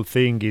 the whole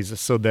thing is,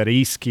 so the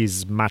risk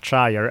is much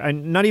higher.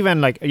 And not even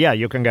like,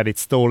 you can get it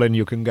stolen,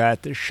 you can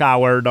get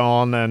showered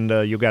on,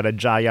 and you get a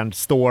giant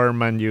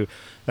storm, and you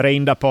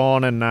rained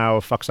upon, and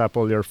now fucks up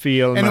all your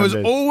film. And it was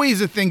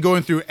always a thing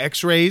going through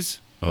x-rays.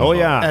 Oh,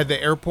 yeah. At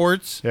the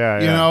airports. Yeah,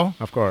 you know?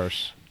 Of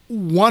course.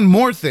 One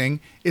more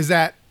thing is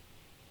that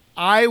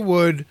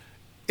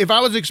if I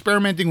was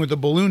experimenting with a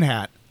balloon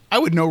hat, I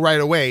would know right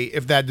away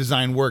if that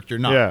design worked or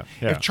not.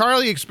 Yeah. If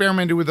Charlie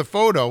experimented with a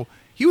photo,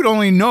 he would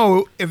only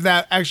know if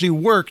that actually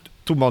worked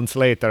 2 months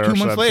later. 2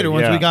 months later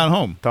once we got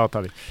home.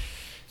 Totally.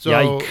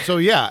 So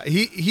yeah,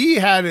 he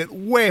had it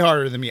way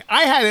harder than me.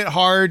 I had it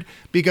hard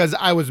because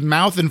I was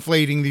mouth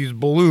inflating these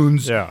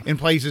balloons in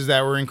places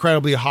that were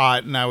incredibly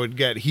hot, and I would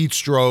get heat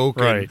stroke.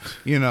 Right.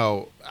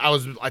 And, I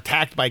was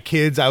attacked by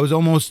kids. I was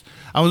almost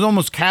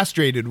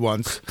castrated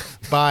once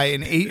by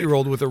an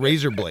 8-year-old with a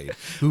razor blade.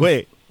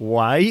 Wait,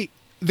 why?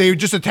 They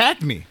just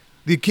attacked me.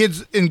 The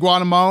kids in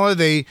Guatemala,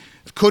 they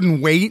couldn't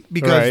wait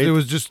because there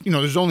was just,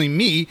 there's only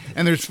me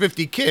and there's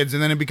 50 kids,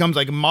 and then it becomes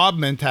like a mob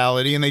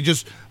mentality, and they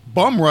just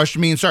bum rushed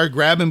me and started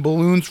grabbing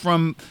balloons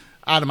from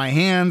out of my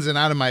hands and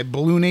out of my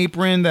balloon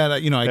apron that,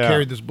 I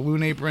carried this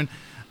balloon apron.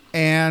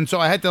 And so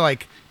I had to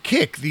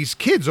kick these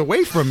kids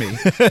away from me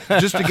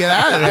just to get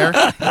out of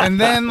there. And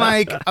then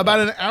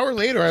about an hour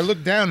later, I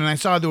looked down and I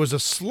saw there was a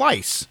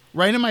slice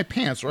right in my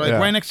pants,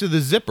 right next to the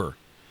zipper.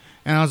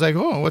 And I was like,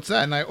 oh, what's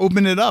that? And I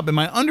opened it up, and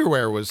my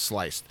underwear was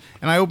sliced.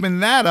 And I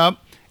opened that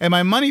up, and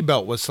my money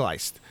belt was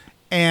sliced.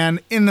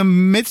 And in the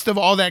midst of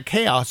all that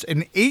chaos,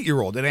 an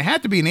 8-year-old, and it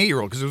had to be an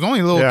 8-year-old because there was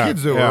only little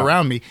kids that were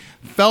around me,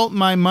 felt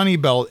my money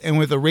belt and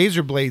with a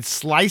razor blade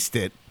sliced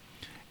it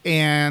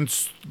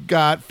and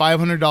got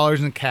 $500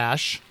 in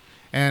cash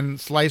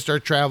and sliced our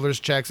traveler's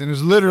checks. And it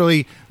was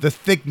literally the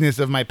thickness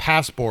of my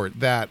passport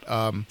that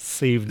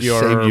saved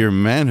your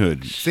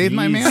manhood. Saved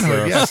my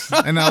manhood, yes.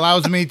 And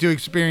allows me to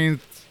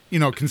experience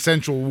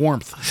consensual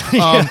warmth.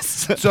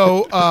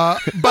 So,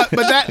 but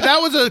that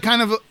was a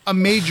kind of a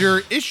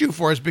major issue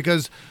for us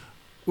because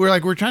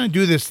we're trying to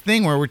do this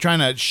thing where we're trying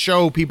to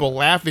show people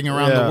laughing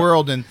around the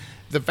world, and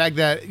the fact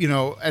that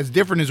as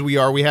different as we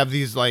are, we have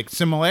these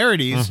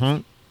similarities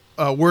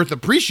worth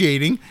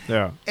appreciating.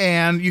 Yeah,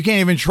 and you can't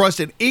even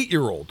trust an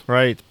 8-year-old.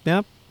 Right.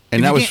 Yep.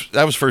 And that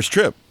was first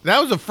trip. That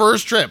was the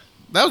first trip.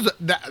 That was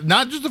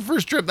not just the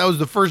first trip. That was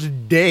the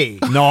first day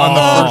on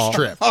the first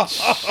trip.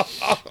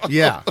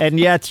 Yeah. And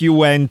yet you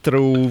went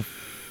through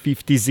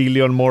 50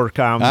 zillion more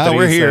countries.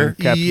 We're here. And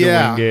kept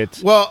doing it.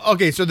 Well,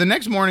 okay. So the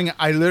next morning,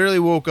 I literally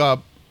woke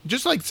up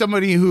just like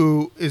somebody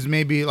who is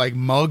maybe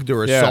mugged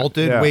or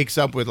assaulted wakes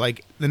up with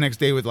the next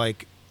day with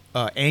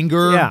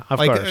anger. Yeah, of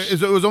course.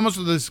 It was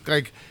almost this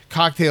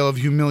cocktail of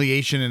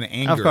humiliation and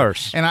anger. Of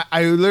course. And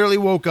I literally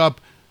woke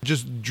up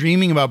just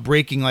dreaming about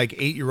breaking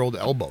 8-year-old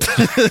elbows.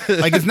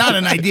 It's not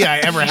an idea I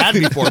ever had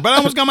before, but I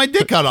almost got my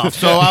dick cut off.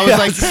 So I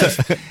was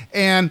pissed.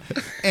 And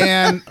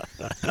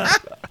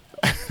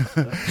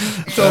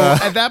so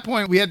at that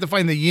point we had to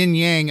find the yin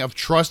yang of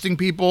trusting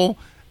people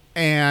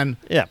and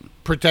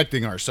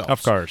protecting ourselves.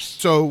 Of course.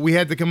 So we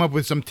had to come up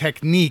with some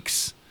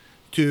techniques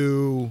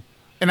to,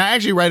 and I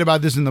actually write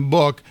about this in the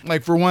book.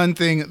 For one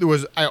thing,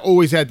 I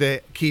always had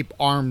to keep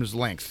arm's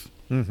length.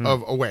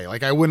 Away.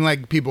 I wouldn't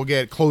let people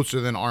get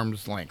closer than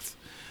arm's length.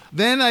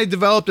 Then I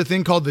developed a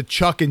thing called the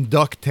chuck and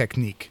duck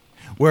technique,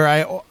 where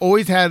I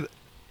always had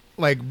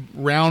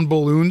round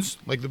balloons,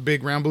 the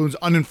big round balloons,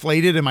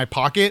 uninflated in my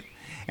pocket,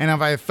 And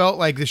if I felt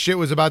like the shit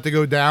was about to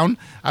go down,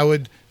 I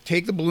would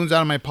take the balloons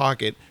out of my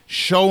pocket,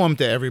 show them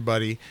to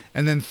everybody,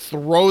 and then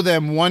throw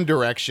them one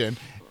direction.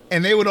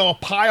 And they would all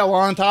pile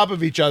on top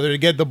of each other to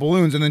get the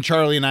balloons, and then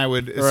Charlie and I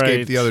would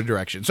escape the other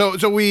direction.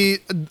 So we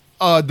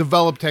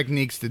developed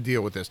techniques to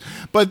deal with this.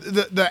 But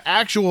the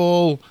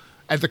actual,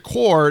 at the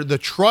core, the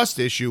trust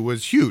issue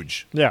was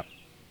huge. Yeah.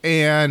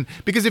 And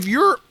because if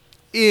you're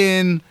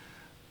in,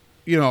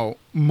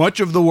 much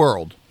of the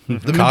world,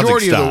 the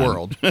majority of the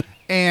world,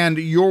 and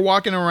you're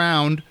walking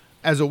around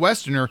as a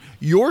Westerner,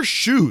 your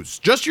shoes,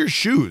 just your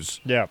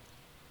shoes,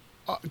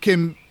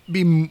 can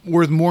be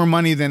worth more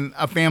money than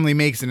a family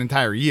makes an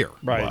entire year.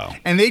 Right. Wow.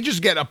 And they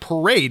just get a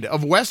parade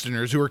of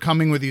Westerners who are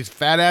coming with these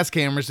fat-ass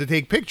cameras to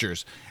take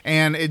pictures.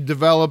 And it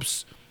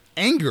develops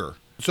anger.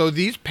 So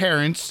these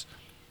parents,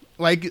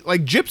 like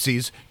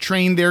gypsies,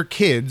 train their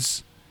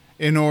kids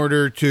in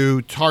order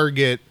to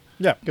target...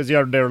 Yeah, because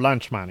you're their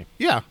lunch money.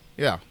 Yeah.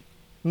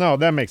 No,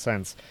 that makes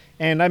sense.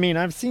 And I mean,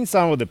 I've seen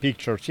some of the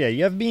pictures. Yeah,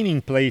 you have been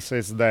in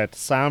places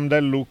some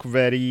that look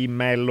very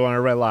mellow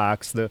and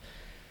relaxed.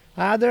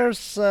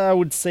 Others, I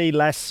would say,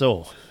 less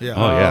so. Yeah.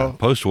 Oh, yeah.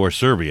 Post-war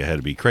Serbia had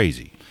to be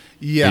crazy.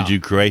 Yeah. Did you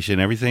Croatia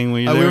and everything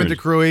when you were there? We went to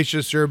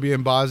Croatia, Serbia,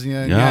 and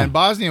Bosnia. Yeah. In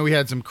Bosnia, we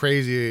had some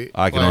crazy...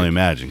 I can only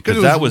imagine. Because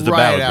it that was the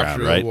right battleground,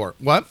 after right? the war.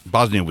 What?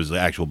 Bosnia was the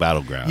actual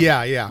battleground.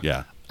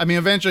 Yeah. I mean,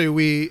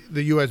 eventually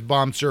the U.S.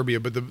 bombed Serbia,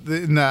 but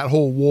in that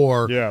whole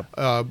war,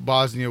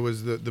 Bosnia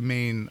was the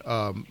main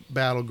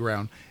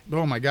battleground. But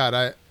oh my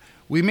God,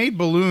 we made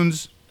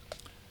balloons.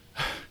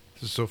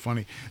 This is so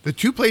funny. The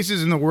two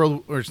places in the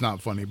world, or it's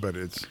not funny, but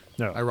it's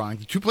ironic.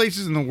 The two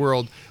places in the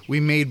world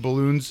we made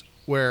balloons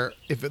where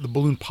if the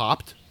balloon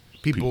popped,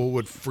 people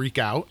would freak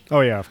out.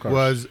 Oh yeah, of course.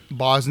 Was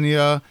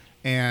Bosnia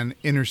and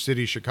inner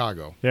city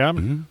Chicago. Yeah.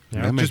 Mm-hmm.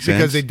 Yeah. That makes Just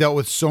because sense. they dealt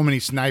with so many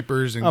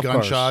snipers and Of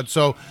gunshots.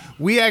 So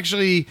we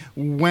actually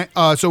went.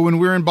 So when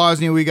we were in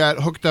Bosnia, we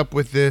got hooked up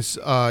with this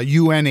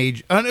UN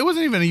agent. It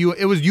wasn't even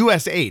it was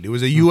USAID. It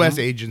was a U.S.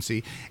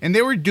 agency, and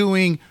they were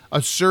doing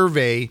a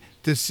survey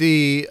to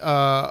see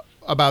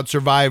about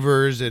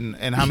survivors and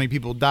how many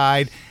people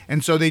died.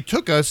 And so they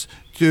took us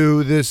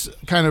to this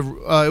kind of.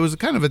 It was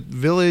kind of a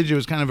village. It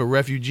was kind of a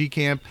refugee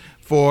camp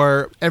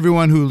for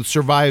everyone who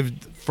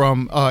survived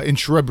from in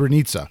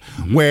Srebrenica,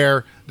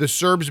 where the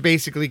Serbs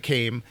basically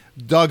came,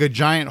 dug a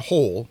giant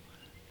hole,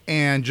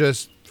 and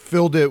just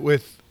filled it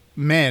with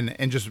men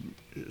and just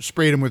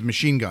sprayed them with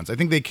machine guns. I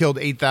think they killed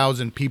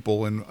 8,000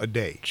 people in a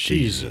day.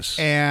 Jesus.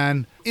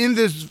 And in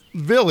this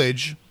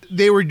village,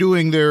 they were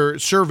doing their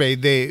survey.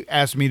 They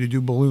asked me to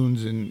do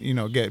balloons and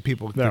get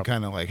people to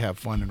kind of like have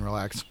fun and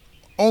relax.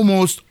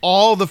 Almost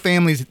all the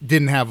families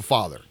didn't have a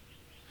father.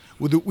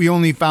 We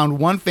only found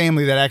one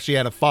family that actually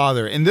had a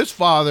father, and this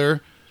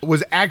father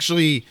was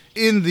actually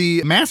in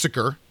the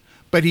massacre,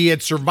 but he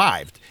had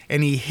survived,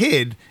 and he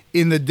hid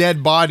in the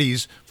dead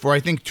bodies for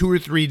I think 2 or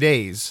 3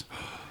 days,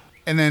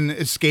 and then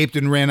escaped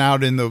and ran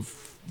out in the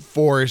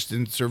forest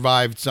and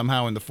survived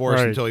somehow in the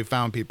forest until he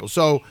found people.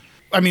 So,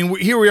 I mean,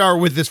 here we are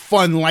with this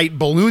fun light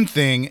balloon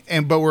thing,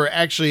 but we're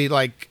actually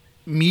like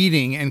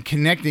meeting and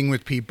connecting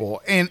with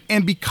people,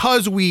 and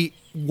because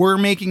we're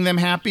making them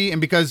happy, and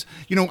because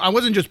I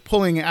wasn't just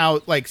pulling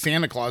out like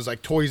Santa Claus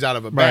like toys out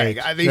of a bag.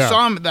 They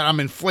saw that I'm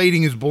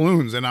inflating his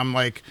balloons, and I'm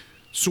like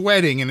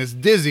sweating, and it's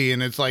dizzy,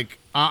 and it's like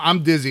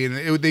I'm dizzy,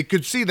 and they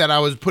could see that I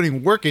was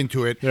putting work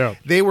into it. Yeah.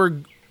 They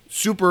were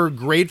super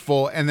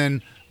grateful and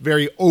then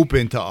very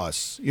open to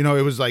us. It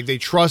was like they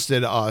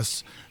trusted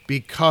us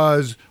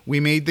because we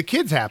made the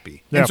kids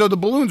happy. Yeah. And so the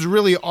balloons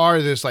really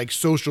are this like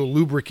social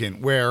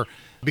lubricant where,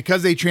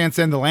 because they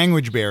transcend the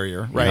language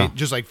barrier, right?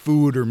 Just like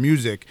food or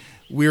music,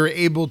 we were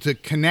able to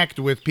connect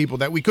with people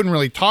that we couldn't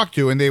really talk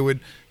to, and they would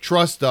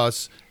trust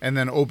us and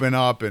then open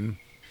up. And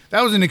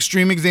that was an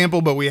extreme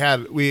example, but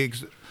when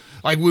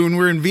we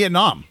were in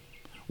Vietnam,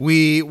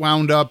 we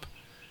wound up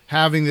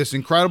having this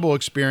incredible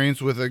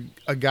experience with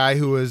a guy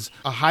who was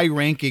a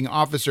high-ranking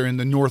officer in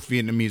the North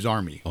Vietnamese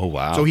army. Oh,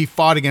 wow. So he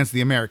fought against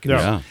the Americans.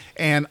 Yeah.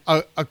 And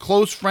a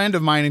close friend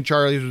of mine and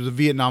Charlie's was a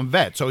Vietnam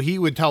vet. So he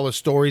would tell us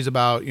stories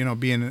about,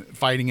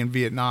 fighting in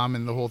Vietnam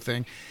and the whole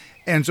thing.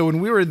 And so when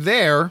we were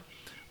there,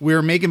 we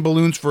were making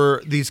balloons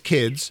for these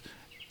kids,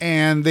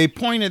 and they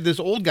pointed this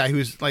old guy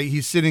who's like,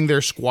 he's sitting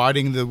there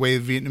squatting the way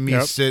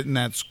Vietnamese sit in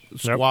that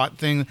squat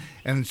thing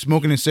and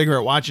smoking a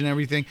cigarette, watching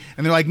everything.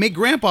 And they're like, make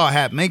grandpa a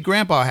hat, make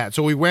grandpa a hat.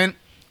 So we went,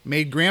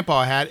 made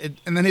grandpa a hat.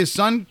 And then his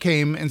son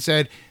came and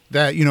said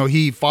that,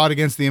 he fought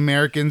against the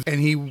Americans,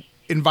 and he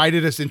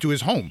invited us into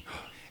his home.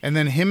 And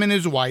then him and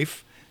his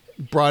wife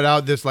brought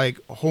out this like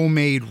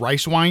homemade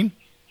rice wine.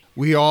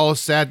 We all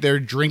sat there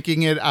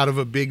drinking it out of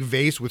a big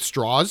vase with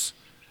straws.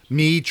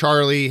 Me,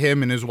 Charlie,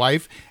 him, and his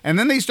wife. And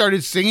then they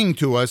started singing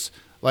to us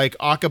like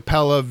a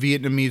cappella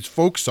Vietnamese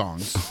folk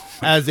songs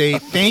as a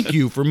thank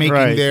you for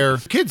making their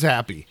kids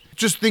happy.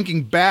 Just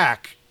thinking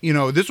back,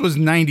 this was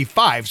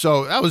 95.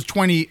 So that was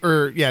 90,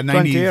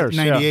 20 years,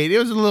 98. It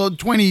was a little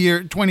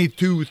 22,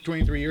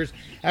 23 years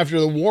after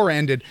the war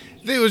ended.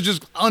 It was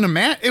just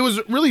unimaginable. It was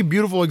a really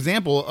beautiful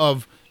example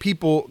of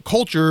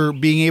culture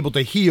being able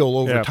to heal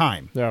over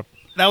time. Yeah.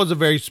 that was a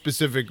very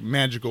specific,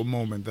 magical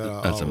moment that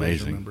I'll That's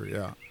always amazing. remember.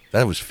 Yeah.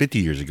 That was 50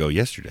 years ago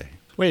yesterday.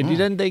 Wait,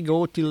 didn't they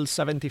go till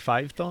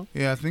 75 though?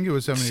 Yeah, I think it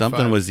was 75.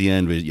 Something was the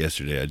end with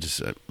yesterday.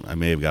 I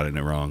may have gotten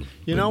it wrong.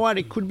 You know what?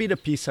 It could be the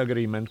peace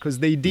agreement because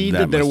they did.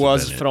 That There must have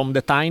was been it. from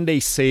the time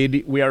they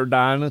said we are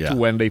done Yeah. to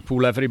when they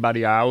pull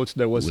everybody out.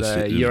 There was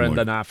a It year was and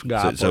more- a half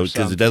gap. So or because it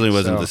something. definitely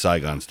wasn't So- the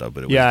Saigon stuff,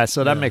 but it was. Yeah,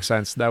 so that makes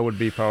sense. That would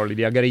be probably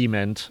the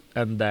agreement,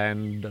 and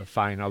then the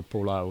final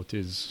pullout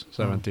is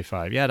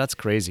 75. Yeah, that's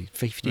crazy.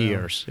 50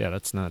 years. Yeah,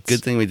 that's nuts.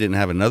 Good thing we didn't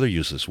have another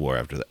useless war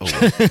after that. Oh,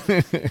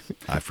 well.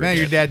 I forget. Man,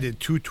 your dad did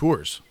 2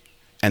 tours.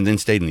 And then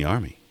stayed in the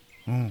Army.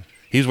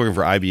 He was working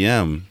for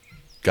IBM,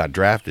 got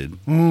drafted.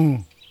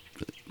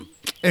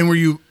 And were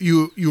you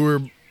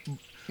were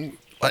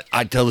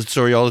I tell the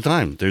story all the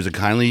time. There's a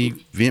kindly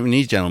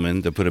Vietnamese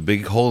gentleman that put a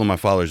big hole in my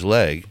father's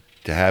leg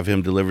to have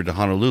him delivered to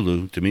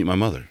Honolulu to meet my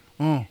mother.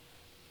 oh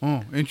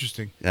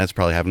interesting. That's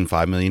probably happened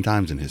 5 million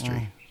times in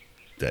history.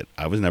 That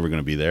I was never going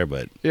to be there,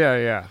 but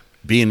Yeah.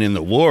 being in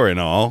the war and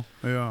all,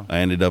 Yeah. I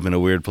ended up in a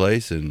weird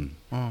place and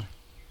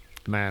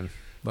Man,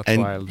 that's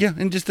and wild. yeah,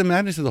 and just the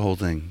madness of the whole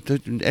thing.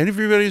 And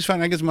everybody was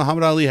fine. I guess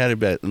Muhammad Ali had a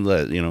bet. You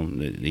know,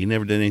 he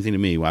never did anything to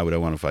me. Why would I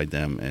want to fight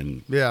them?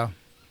 And Yeah.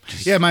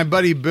 Yeah, my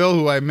buddy Bill,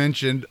 who I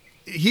mentioned,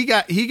 he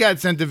got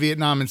sent to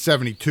Vietnam in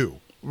 72.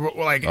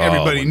 Like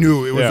everybody when-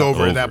 knew it was Yeah.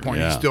 over at that Over, point.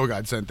 He yeah. still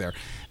got sent there.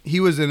 He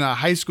was in a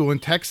high school in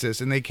Texas,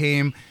 and they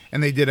came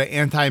and they did an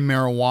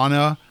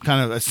anti-marijuana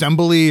kind of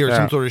assembly or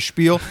some Yeah. sort of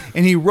spiel.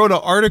 And he wrote an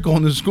article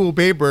in the school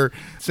paper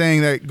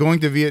saying that going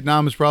to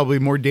Vietnam is probably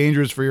more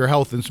dangerous for your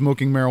health than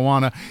smoking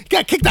marijuana. He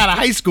got kicked out of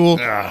high school,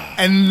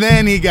 and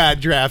then he got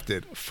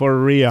drafted. For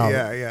real.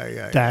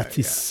 Yeah. That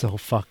is yeah. so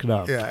fucked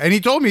up. Yeah, and he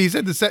told me, he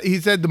said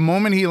the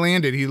moment he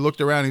landed, he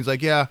looked around. He's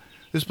like, "Yeah,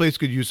 this place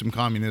could use some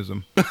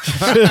communism."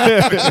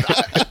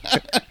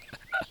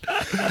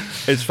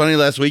 it's funny.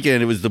 Last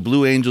weekend, it was the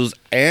Blue Angels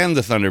and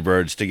the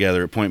Thunderbirds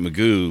together at Point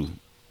Magoo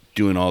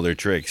doing all their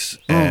tricks.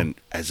 And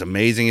as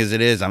amazing as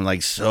it is, I'm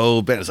like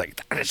so bad. It's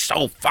like, that is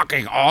so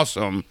fucking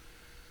awesome.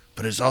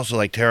 But it's also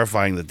like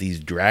terrifying that these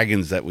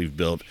dragons that we've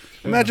built.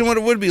 Imagine what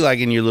it would be like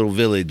in your little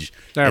village,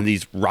 Yeah. and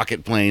these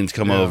rocket planes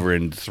come over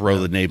and throw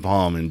the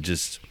napalm and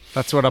just.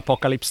 That's what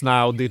Apocalypse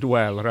Now did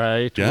well,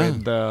 right? Yeah.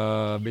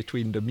 With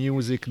between the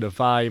music, the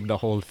vibe, the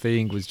whole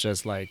thing was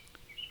just like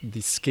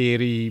this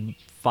scary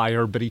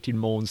fire-breathing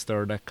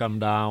monster that come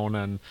down,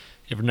 and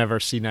you've never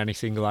seen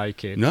anything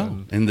like it.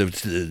 No, And, and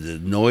the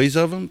noise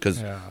of them,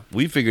 because Yeah.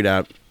 we figured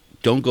out,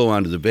 don't go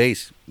onto the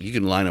base. You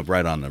can line up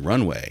right on the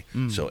runway.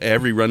 So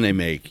every run they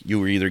make, you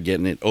were either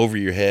getting it over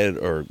your head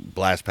or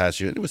blast past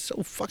you. It was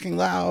so fucking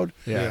loud.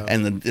 Yeah.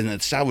 And the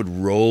sound would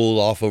roll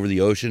off over the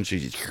ocean. So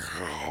you just,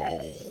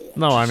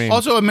 no, I mean,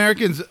 Also,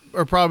 Americans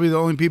are probably the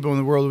only people in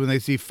the world when they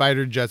see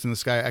fighter jets in the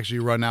sky actually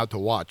run out to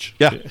watch.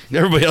 yeah,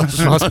 everybody else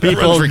most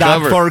people runs for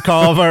duck cover. for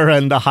cover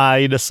and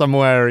hide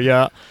somewhere.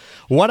 Yeah.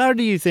 What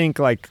do you think,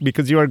 like,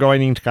 because you are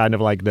going into kind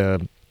of like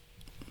the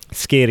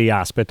scary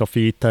aspect of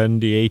it,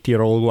 and the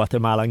 8-year-old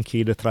Guatemalan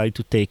kid tried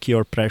to take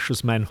your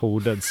precious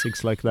manhood and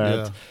things like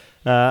that.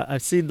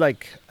 I've seen,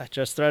 like, I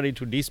just read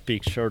into this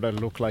picture that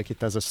look like it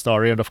has a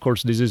story, and of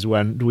course this is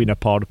when doing a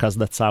podcast,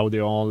 that's how the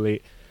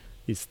only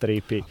is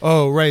trippy.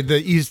 Oh, right, the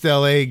East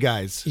LA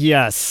guys.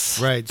 Yes.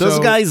 Right, Those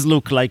so- guys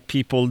look like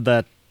people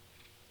that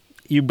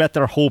you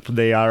better hope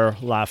they are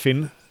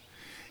laughing.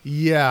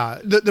 Yeah,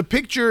 the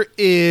picture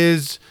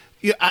is.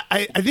 Yeah,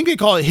 I think they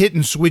call it hit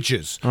and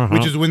switches,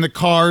 which is when the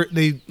car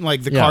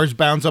cars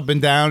bounce up and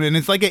down, and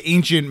it's like an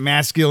ancient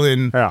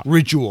masculine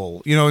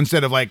ritual. You know,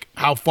 instead of like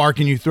how far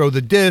can you throw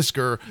the disc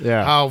or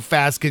how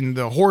fast can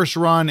the horse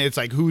run, it's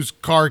like whose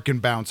car can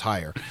bounce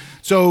higher.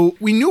 So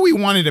we knew we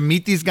wanted to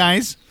meet these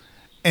guys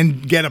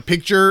and get a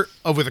picture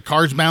of with the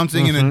cars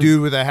bouncing and a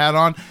dude with a hat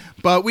on,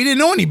 but we didn't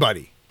know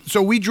anybody.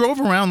 So we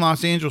drove around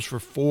Los Angeles for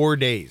 4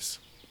 days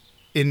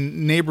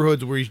in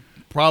neighborhoods where you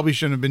probably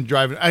shouldn't have been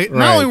driving.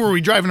 Not only were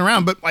we driving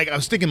around, but like I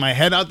was sticking my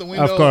head out the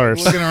window, Of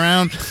course. looking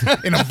around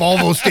in a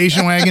Volvo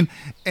station wagon,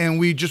 and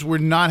we just were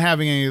not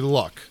having any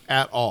luck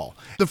at all.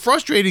 The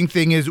frustrating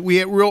thing is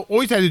we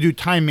always had to do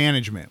time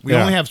management. We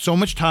only have so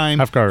much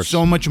time, Of course.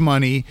 so much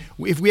money.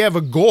 If we have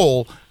a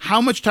goal, how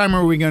much time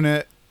are we going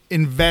to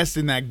invest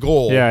in that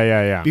goal?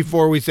 Yeah.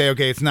 Before we say,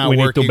 okay, it's not We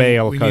need to working.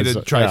 bail we need to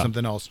 'cause, try yeah.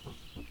 something else.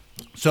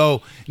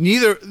 So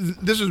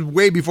this is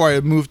way before I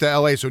moved to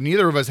LA, so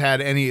neither of us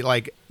had any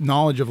like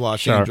knowledge of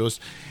Los Angeles.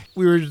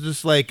 We were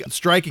just like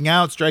striking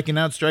out.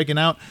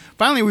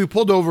 Finally, we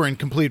pulled over in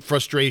complete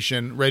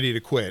frustration, ready to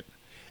quit.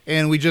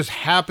 And we just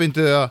happened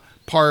to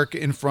park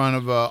in front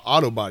of a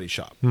auto body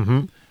shop.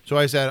 Mm-hmm. So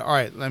I said, all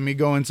right, let me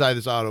go inside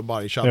this auto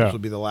body shop. Yeah. This will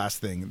be the last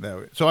thing.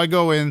 So I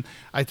go in.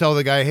 I tell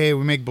the guy, hey,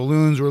 we make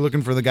balloons. We're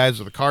looking for the guys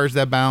with the cars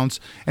that bounce.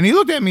 And he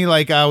looked at me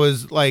like I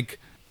was like,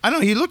 I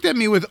don't know. He looked at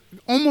me with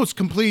almost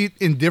complete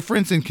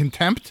indifference and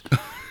contempt.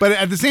 But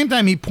at the same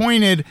time, he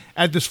pointed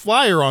at this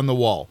flyer on the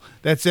wall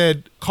that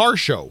said car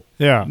show.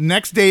 Yeah.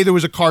 Next day, there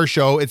was a car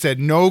show. It said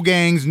no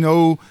gangs,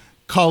 no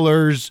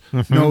colors,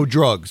 no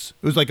drugs.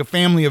 It was like a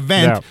family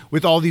event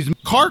with all these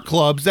car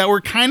clubs that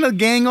were kind of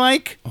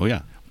gang-like. Oh,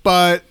 yeah.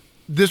 But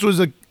this was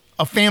a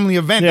family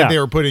event that they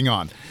were putting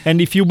on.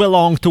 And if you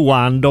belong to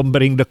one, don't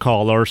bring the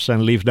colors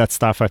and leave that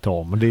stuff at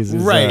home. This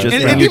is right. Just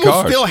And your people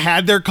cars. still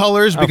had their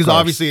colors because course.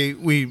 obviously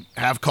we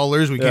have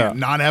colors. We can't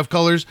not have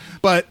colors.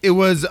 But it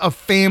was a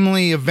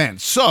family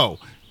event. So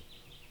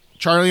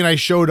Charlie and I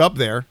showed up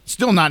there,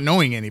 still not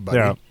knowing anybody.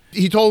 Yeah.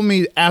 He told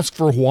me ask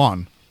for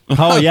Juan.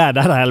 Oh yeah,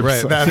 that helps.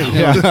 Right.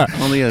 That,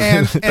 Only a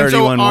and 31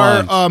 so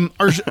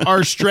wands.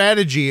 our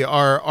strategy,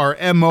 our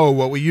MO,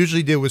 what we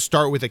usually did was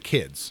start with the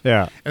kids.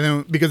 Yeah. And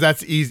then because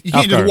that's easy, you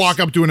can't Of just course. walk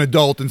up to an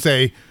adult and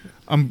say,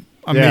 "I'm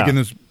Yeah. making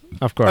this."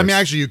 Of course. I mean,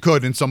 actually, you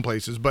could in some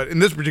places, but in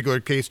this particular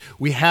case,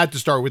 we had to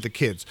start with the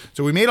kids.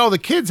 So we made all the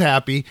kids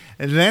happy,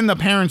 and then the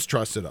parents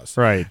trusted us.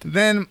 Right.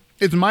 Then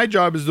it's my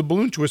job as the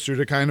balloon twister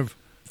to kind of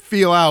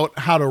feel out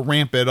how to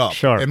ramp it up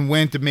Sure. and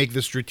when to make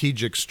the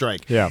strategic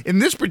strike. Yeah. In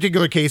this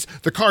particular case,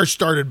 the car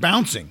started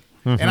bouncing,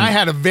 and I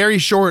had a very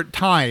short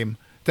time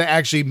to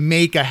actually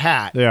make a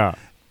hat. Yeah.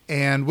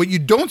 And what you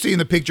don't see in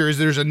the picture is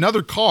there's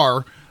another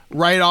car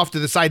right off to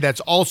the side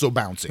that's also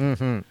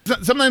bouncing.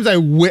 Sometimes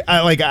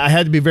I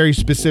had to be very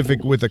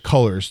specific with the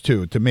colors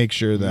too to make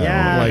sure that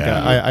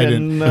I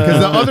didn't,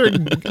 because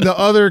the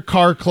other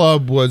car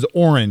club was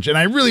orange and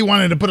I really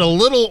wanted to put a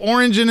little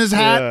orange in his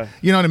hat,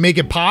 to make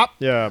it pop.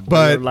 Yeah,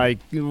 but you're like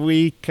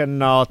we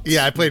cannot.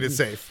 yeah, I played it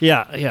safe.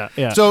 Yeah.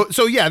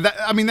 So yeah,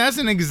 that's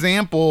an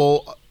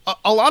example.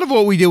 A lot of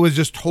what we did was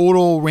just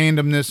total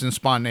randomness and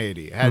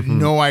spontaneity. I had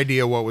no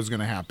idea what was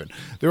going to happen.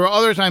 There were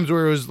other times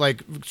where it was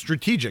like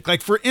strategic.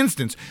 Like for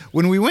instance,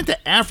 when we went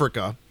to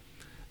Africa,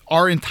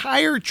 our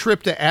entire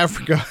trip to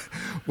Africa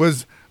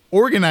was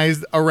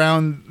organized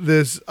around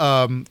this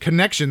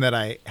connection that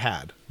I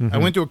had. I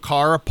went to a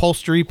car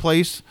upholstery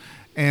place,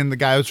 and the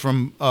guy was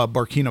from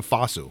Burkina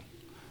Faso,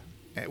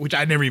 which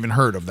I'd never even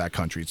heard of that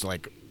country.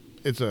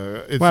 It's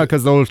Well,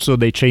 because also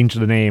they changed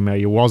the name.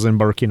 It wasn't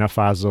Burkina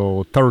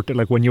Faso.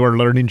 Like when you were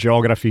learning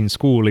geography in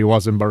school, it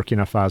wasn't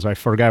Burkina Faso. I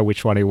forget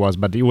which one it was,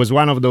 but it was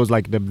one of those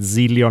like the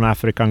zillion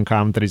African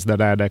countries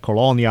that had a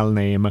colonial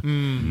name,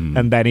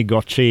 and then it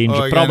got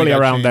changed probably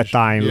around that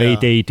time, late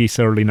 80s,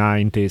 early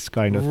 90s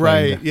kind of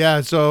right. thing. Yeah.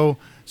 So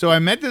I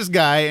met this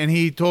guy, and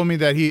he told me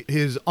that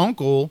his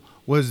uncle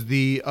was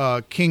the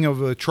king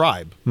of a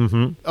tribe,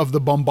 of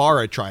the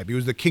Bambara tribe. He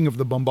was the king of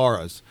the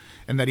Bambaras,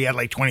 and that he had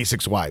like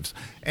 26 wives.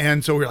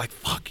 And so we were like,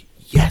 fuck,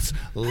 yes,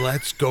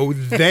 let's go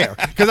there.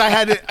 Because I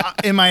had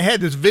in my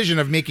head this vision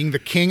of making the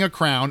king a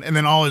crown and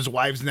then all his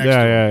wives next to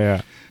him.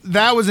 Yeah.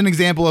 That was an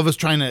example of us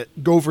trying to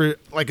go for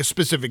like a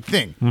specific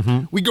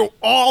thing. We go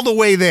all the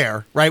way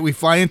there, right? We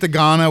fly into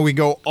Ghana. We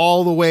go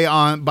all the way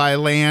on by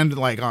land,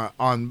 like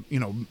on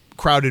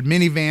crowded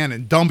minivan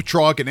and dump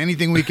truck and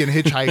anything we can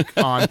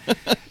hitchhike on.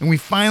 And we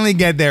finally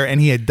get there, and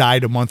he had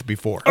died a month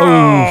before.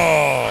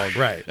 Oh,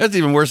 right. That's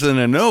even worse than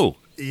a no.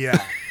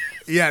 Yeah.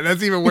 Yeah,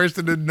 that's even worse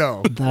than a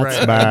no.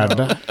 That's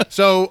bad.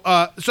 So,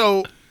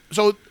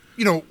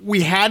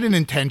 we had an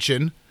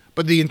intention,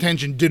 but the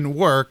intention didn't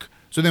work.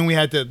 So then we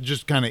had to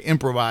just kind of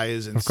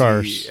improvise and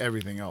see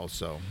everything else.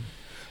 So,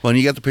 well, and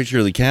you got the picture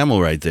of the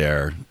camel right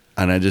there,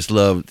 and I just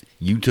loved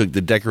you took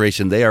the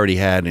decoration they already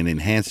had and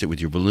enhanced it with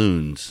your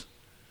balloons.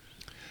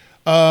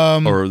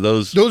 Or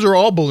those are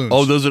all balloons.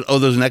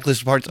 Those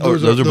necklace parts.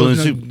 Those are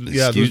balloons too.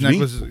 Excuse those me?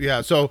 necklaces.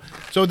 Yeah. So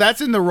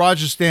that's in the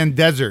Rajasthan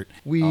desert.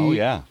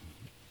 Yeah.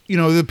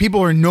 The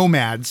people are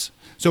nomads.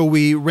 So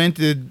we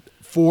rented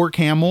 4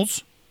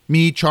 camels,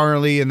 me,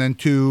 Charlie, and then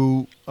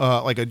 2,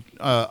 like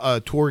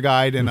a tour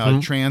guide and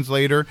a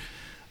translator.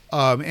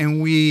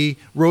 And we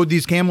rode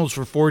these camels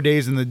for 4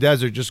 days in the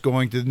desert, just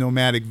going to the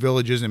nomadic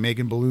villages and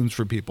making balloons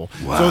for people.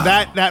 Wow. So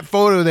that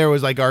photo there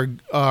was like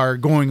our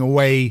going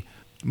away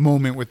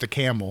moment with the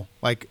camel.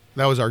 Like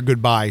that was our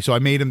goodbye. So I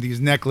made him these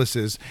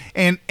necklaces,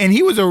 and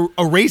he was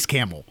a race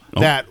camel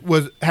that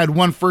had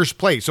won first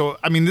place. So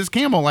I mean, this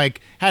camel like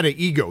had an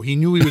ego. He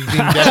knew he was being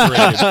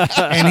decorated,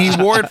 and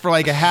he wore it for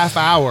like a half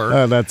hour.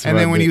 Oh, that's and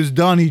then when lovely. he was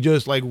done, he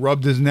just like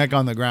rubbed his neck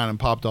on the ground and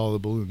popped all the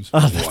balloons.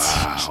 Wow.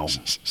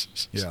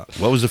 Yeah.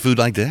 What was the food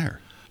like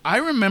there? I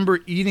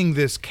remember eating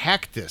this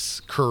cactus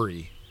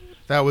curry.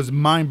 That was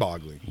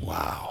mind-boggling.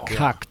 Wow.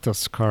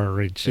 Cactus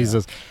curry,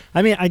 Jesus.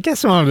 I mean, I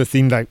guess one of the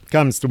things that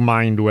comes to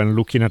mind when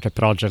looking at a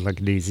project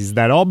like this is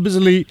that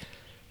obviously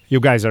you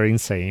guys are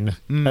insane.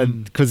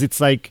 Because it's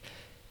like,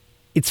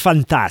 it's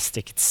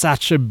fantastic. It's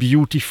such a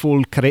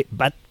beautiful,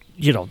 but,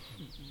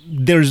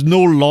 there's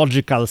no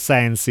logical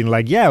sense in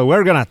like, yeah,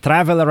 we're going to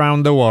travel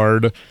around the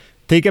world,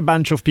 take a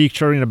bunch of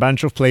pictures in a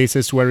bunch of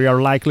places where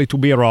you're likely to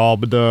be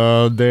robbed.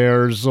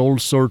 There's all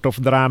sort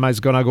of drama is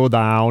going to go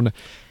down.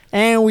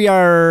 And we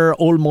are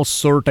almost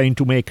certain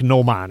to make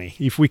no money.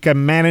 If we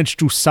can manage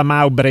to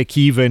somehow break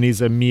even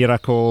is a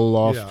miracle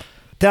of... Yeah.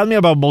 Tell me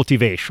about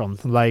motivation,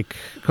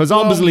 because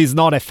obviously it's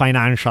not a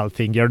financial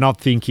thing. You're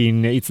not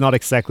thinking, it's not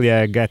exactly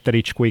a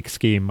get-rich-quick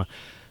scheme.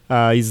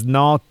 It's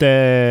not,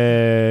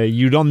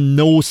 you don't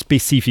know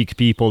specific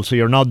people, so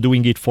you're not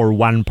doing it for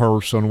one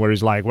person where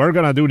it's like, we're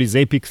going to do this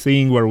epic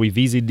thing where we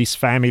visit this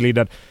family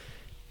that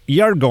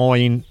you're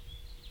going...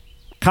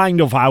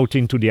 kind of out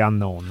into the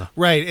unknown.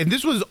 Right. And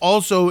this was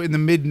also in the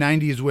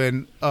mid-90s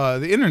when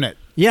the internet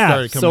Yeah,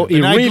 started coming so up. it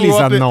And I really grew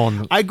is up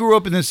unknown. I grew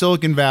up in the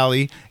Silicon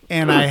Valley,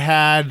 and I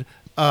had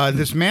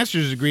this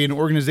master's degree in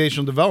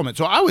organizational development.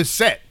 So I was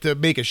set to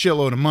make a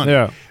shitload of money.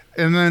 Yeah.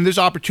 And then this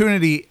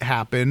opportunity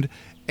happened,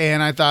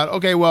 and I thought,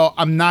 okay, well,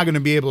 I'm not going to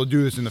be able to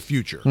do this in the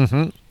future.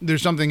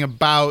 There's something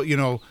about,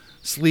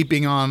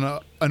 sleeping on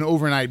an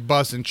overnight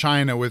bus in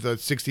China with a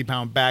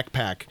 60-pound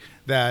backpack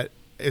that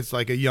it's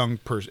like a young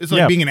person. It's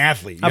like being an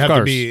athlete. You Of have to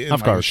course. be in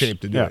Of like, course. shape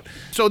to do Yeah. it.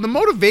 So the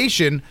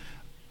motivation,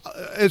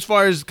 as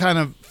far as kind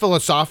of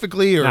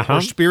philosophically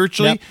or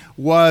spiritually,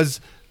 was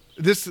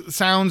this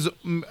sounds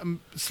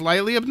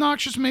slightly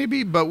obnoxious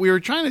maybe, but we were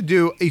trying to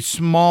do a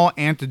small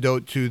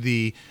antidote to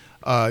the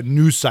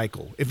news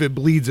cycle. If it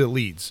bleeds, it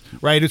leads,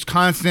 right? It's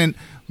constant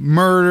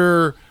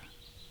murder,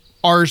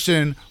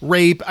 arson,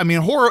 rape. I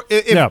mean,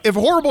 if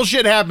horrible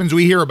shit happens,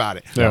 we hear about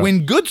it. Yeah.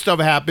 When good stuff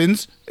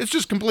happens, it's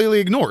just completely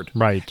ignored.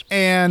 Right.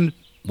 And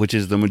Which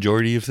is the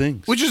majority of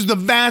things. which is the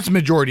vast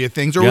majority of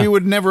things, or Yeah. we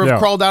would never have Yeah.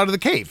 crawled out of the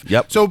cave.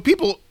 Yep. So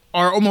people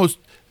are almost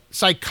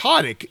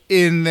psychotic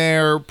in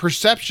their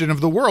perception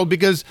of the world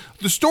because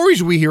the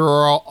stories we hear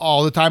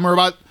all the time are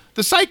about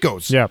the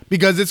psychos. Yeah.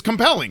 Because it's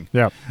compelling.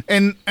 Yeah.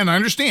 And I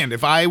understand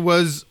if I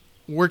was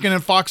working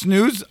at Fox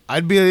News,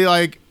 I'd be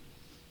like,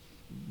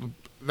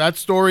 that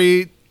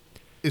story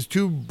is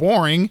too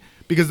boring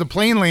because the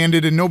plane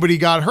landed and nobody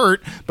got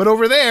hurt. But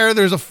over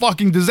there's a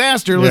fucking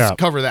disaster. Let's Yeah.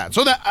 cover that.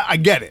 So that I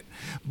get it.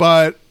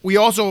 But we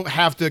also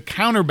have to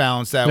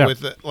counterbalance that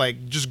with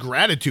just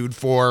gratitude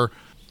for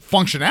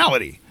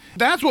functionality.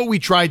 That's what we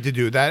tried to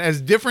do. That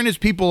as different as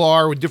people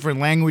are with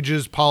different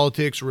languages,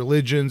 politics,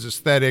 religions,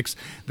 aesthetics,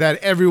 that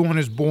everyone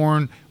is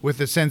born with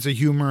a sense of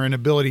humor and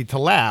ability to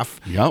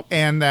laugh. Yep.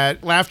 And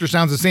that laughter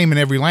sounds the same in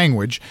every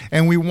language.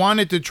 And we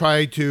wanted to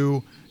try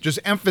to just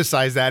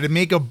emphasize that and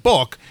make a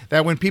book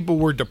that when people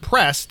were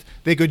depressed,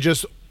 they could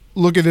just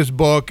look at this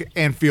book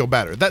and feel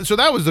better. So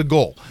that was the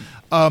goal.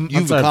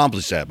 You've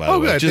accomplished that, by the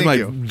way. good, Just thank by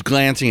you.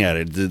 glancing at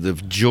it, the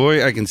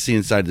joy I can see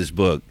inside this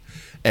book.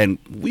 And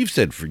we've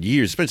said for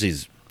years, especially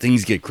as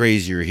things get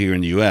crazier here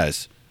in the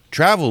U.S.,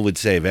 travel would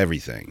save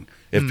everything.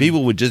 If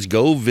people would just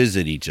go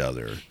visit each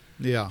other,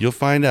 Yeah. you'll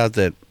find out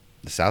that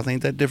the South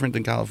ain't that different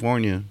than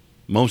California,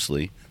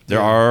 mostly.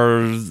 There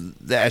are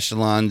the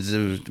echelons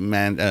of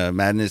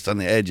madness on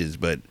the edges,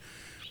 but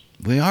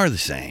we are the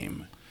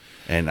same.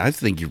 And I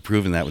think you're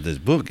proving that with this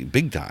book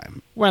big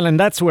time. Well, and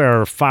that's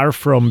where, far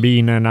from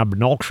being an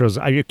obnoxious,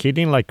 are you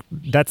kidding? Like,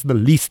 that's the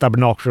least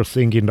obnoxious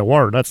thing in the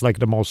world. That's like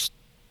the most,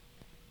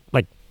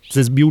 like, it's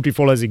as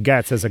beautiful as it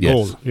gets as a Yes.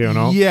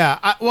 goal, Yeah.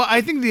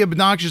 I think the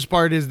obnoxious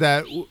part is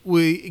that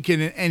we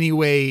can in any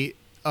way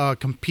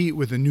compete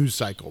with the news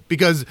cycle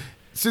because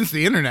since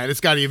the internet, it's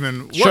got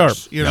even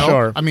worse. Sure,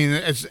 sure. I mean,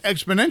 it's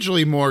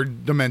exponentially more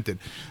demented.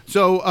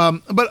 So,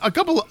 but a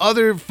couple of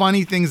other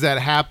funny things that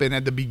happened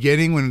at the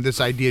beginning when this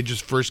idea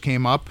just first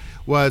came up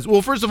was,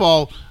 well, first of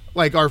all,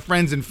 like our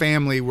friends and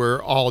family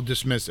were all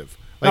dismissive.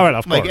 Like, Oh,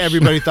 of like course.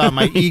 everybody thought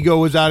my ego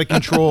was out of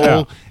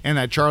control and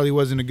that Charlie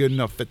wasn't a good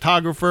enough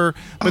photographer.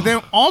 But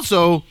then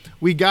also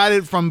we got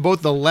it from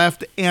both the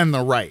left and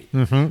the right.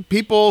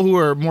 People who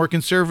are more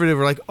conservative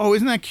are like, oh,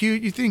 isn't that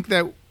cute? You think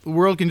that the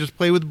world can just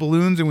play with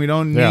balloons and we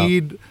don't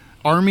need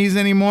armies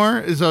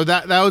anymore? So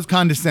that was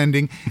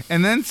condescending.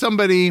 And then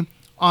somebody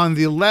on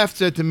the left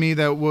said to me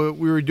that what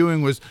we were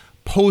doing was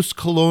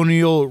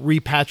post-colonial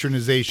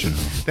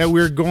repatronization, that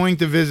we're going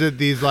to visit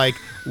these like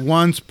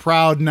once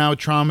proud, now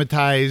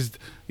traumatized,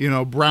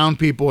 brown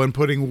people and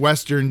putting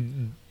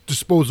Western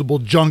disposable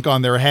junk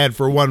on their head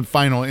for one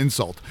final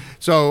insult.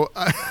 So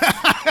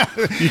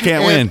You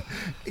can't win.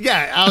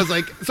 yeah, I was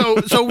like,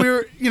 so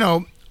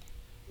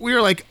we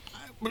were like,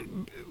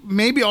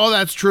 maybe all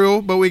that's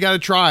true, but we got to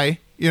try,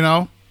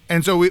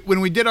 And so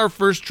when we did our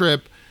first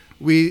trip,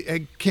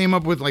 we came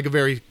up with like a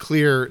very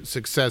clear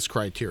success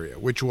criteria,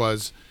 which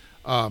was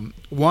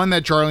one,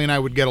 that Charlie and I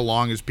would get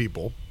along as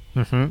people.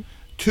 Mm-hmm.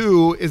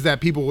 2 is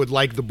that people would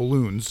like the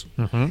balloons,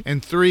 Mm-hmm.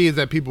 and 3 is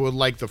that people would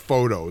like the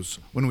photos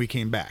when we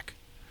came back.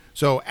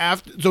 So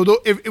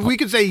if we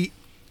could say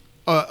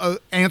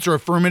answer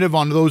affirmative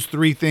on those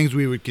 3 things,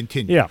 we would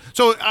continue. Yeah.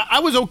 So I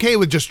was okay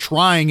with just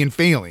trying and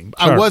failing.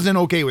 I Sure. wasn't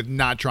okay with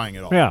not trying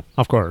at all. Yeah,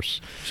 of course.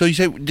 So you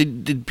say,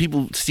 did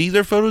people see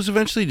their photos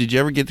eventually? Did you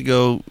ever get to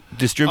go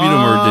distribute them,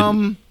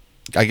 or did?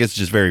 I guess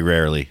just very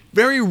rarely.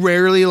 Very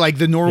rarely, like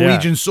the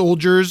Norwegian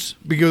soldiers,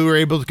 because we were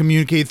able to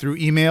communicate through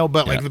email.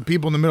 But like Yeah. the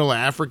people in the middle of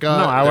Africa,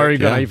 No, how are you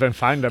going to yeah. even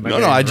find them? No,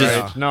 again, I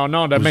just- right?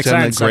 No, that Was makes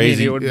that sense.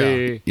 crazy? I mean, it would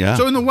be... Yeah.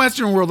 So in the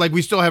Western world, like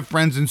we still have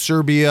friends in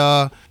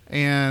Serbia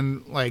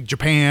and like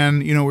Japan.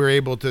 We were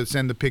able to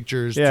send the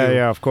pictures. to,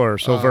 Yeah, of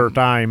course, over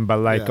time. But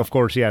like, yeah. of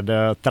course,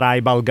 the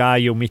tribal guy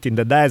you meet in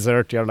the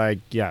desert, you're like,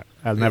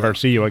 I'll never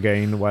see you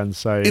again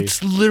once I...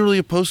 It's literally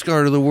a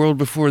postcard of the world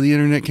before the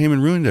internet came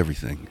and ruined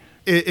everything.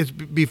 It's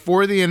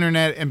before the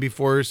internet and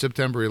before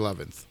September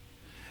 11th.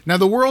 Now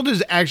the world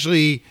has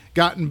actually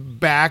gotten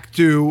back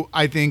to,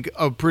 I think,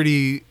 a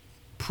pretty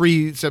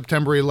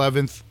pre-September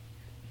 11th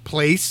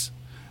place.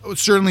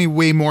 Certainly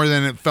way more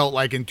than it felt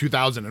like in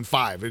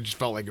 2005. It just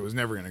felt like it was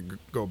never going to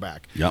go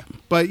back. Yep.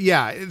 But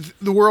yeah,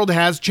 the world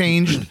has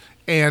changed,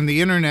 And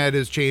the internet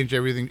has changed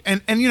everything.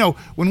 And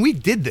when we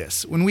did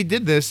this,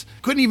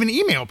 couldn't even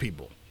email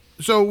people.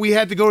 So we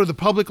had to go to the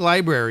public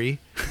library,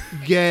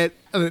 get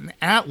an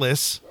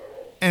atlas,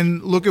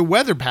 and look at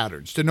weather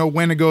patterns to know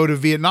when to go to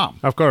Vietnam.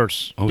 Of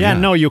course. Oh, yeah, yeah.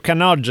 no, you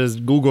cannot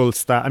just Google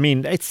stuff. I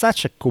mean, it's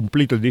such a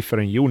completely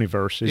different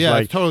universe. It's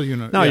It's totally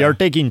No, you're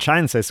taking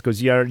chances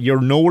because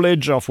your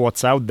knowledge of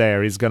what's out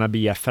there is going to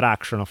be a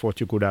fraction of what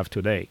you could have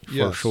today, for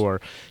Yes. sure.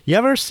 You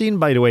ever seen,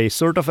 by the way,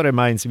 sort of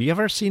reminds me, you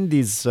ever seen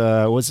this,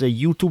 was a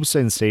YouTube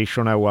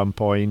sensation at one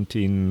point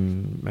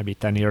in maybe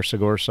 10 years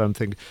ago or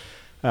something,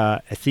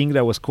 a thing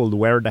that was called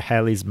Where the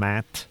Hell is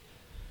Matt?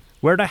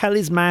 Where the Hell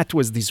is Matt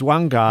was this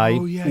one guy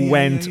who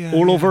went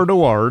all over the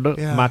world,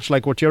 much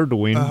like what you're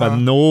doing, but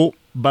no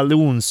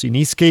balloons. In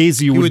his case,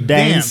 he would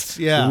dance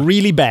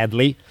really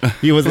badly.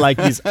 He was like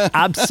this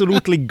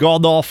absolutely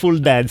god-awful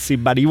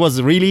dancing, but he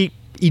was really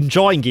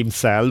enjoying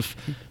himself.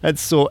 And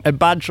so a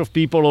bunch of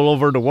people all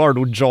over the world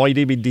would join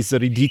him in this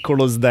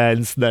ridiculous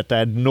dance that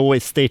had no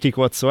aesthetic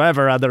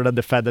whatsoever other than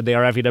the fact that they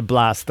are having a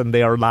blast and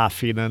they are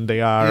laughing and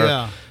they are...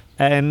 Yeah.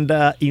 And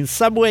in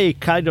some way,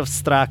 it kind of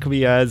struck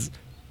me as...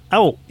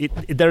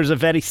 there's a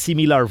very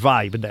similar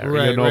vibe there,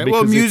 Right. Because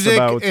Well, it's music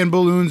about, and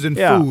balloons and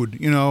food,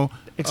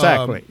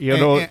 Exactly.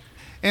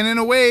 And in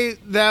a way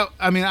that,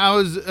 I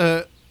was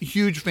a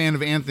huge fan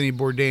of Anthony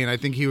Bourdain. I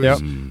think he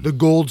was the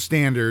gold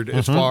standard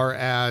as far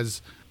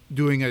as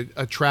doing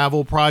a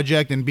travel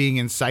project and being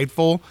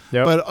insightful.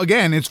 Yep. But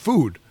again, it's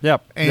food.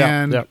 Yep.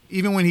 And Yep.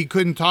 even when he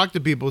couldn't talk to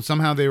people,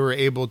 somehow they were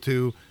able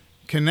to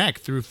connect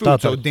through food.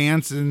 Totally. So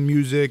dance and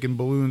music and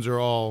balloons are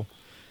all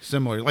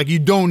similar. Like you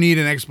don't need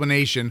an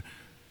explanation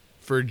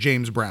for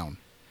James Brown.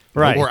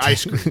 Right. Or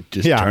ice cream.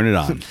 Just turn it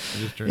on.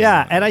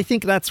 And I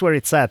think that's where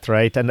it's at,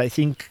 right? And I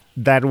think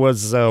that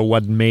was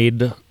what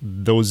made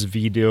those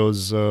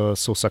videos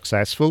so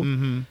successful.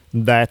 Mm-hmm.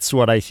 That's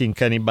what I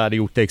think anybody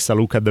who takes a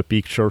look at the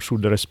picture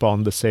should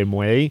respond the same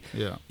way.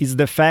 Yeah. Is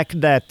the fact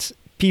that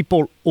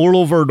people all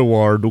over the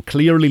world who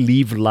clearly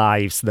live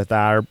lives that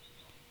are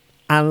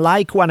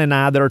unlike one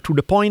another to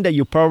the point that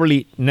you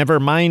probably never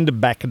mind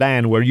back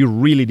then where you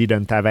really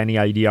didn't have any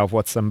idea of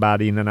what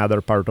somebody in another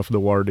part of the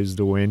world is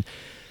doing.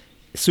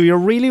 So it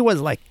really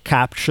was like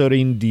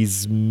capturing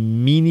this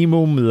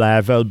minimum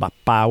level but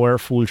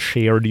powerful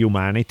shared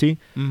humanity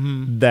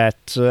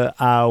that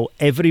how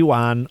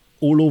everyone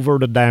all over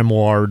the damn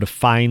world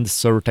finds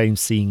certain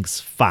things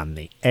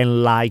funny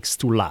and likes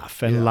to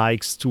laugh and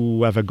likes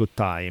to have a good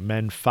time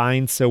and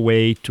finds a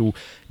way to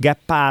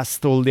get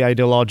past all the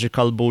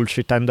ideological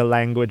bullshit and the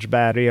language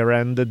barrier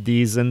and the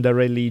this and the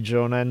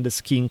religion and the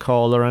skin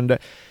color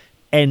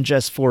and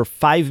just for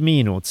 5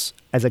 minutes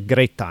has a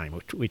great time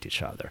with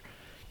each other.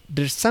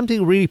 There's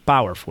something really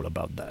powerful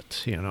about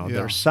that,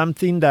 There's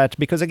something that,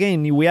 because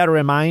again, we are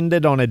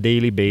reminded on a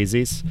daily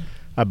basis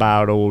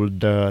about all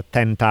the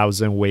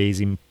 10,000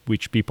 ways in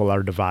which people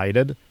are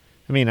divided.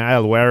 I mean,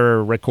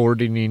 we're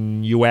recording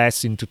in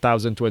US in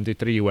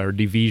 2023 where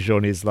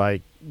division is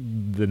like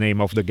the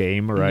name of the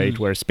game, right?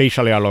 Where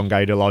especially along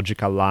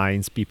ideological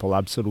lines, people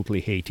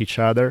absolutely hate each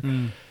other.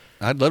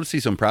 I'd love to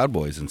see some Proud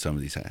Boys in some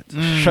of these hats.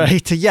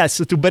 Right, yes.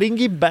 So to bring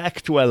it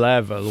back to a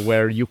level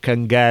where you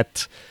can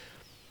get...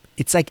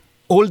 It's like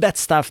all that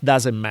stuff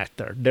doesn't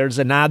matter. There's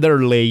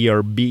another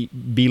layer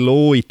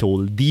below it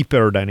all,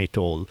 deeper than it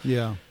all,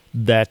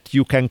 that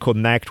you can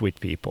connect with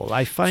people.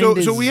 I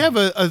find so we have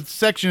a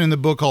section in the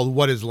book called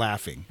What is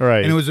Laughing?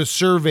 Right. And it was a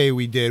survey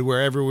we did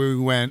wherever we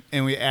went,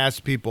 and we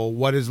asked people,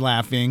 what is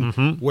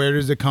laughing? Where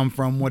does it come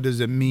from? What does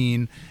it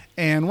mean?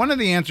 And one of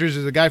the answers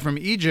is a guy from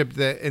Egypt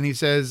and he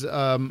says,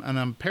 and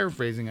I'm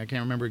paraphrasing, I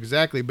can't remember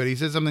exactly, but he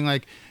says something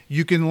like,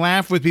 you can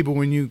laugh with people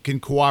when you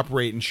can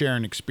cooperate and share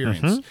an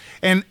experience.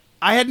 And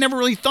I had never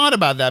really thought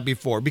about that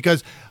before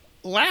because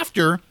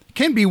laughter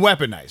can be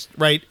weaponized,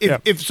 right?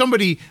 If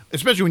somebody,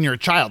 especially when you're a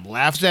child,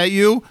 laughs at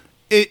you,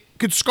 it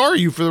could scar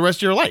you for the rest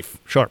of your life.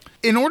 Sure.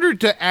 In order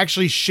to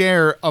actually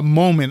share a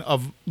moment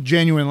of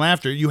genuine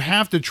laughter, you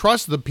have to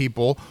trust the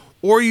people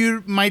or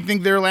you might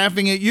think they're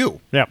laughing at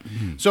you. Yeah.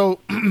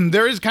 So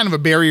there is kind of a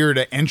barrier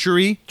to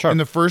entry in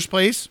the first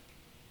place.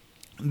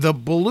 The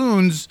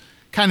balloons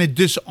kind of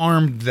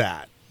disarmed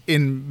that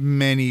in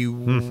many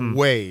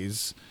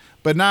ways,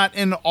 but not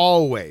in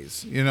all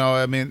ways.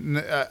 I mean,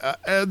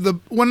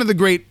 one of the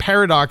great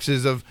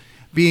paradoxes of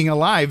being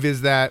alive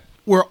is that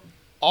we're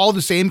all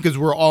the same because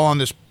we're all on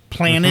this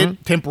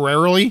planet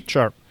temporarily.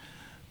 Sure.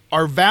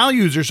 Our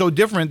values are so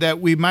different that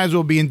we might as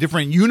well be in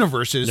different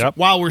universes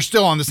while we're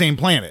still on the same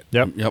planet.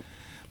 Yep.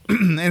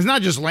 And it's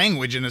not just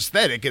language and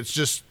aesthetic. It's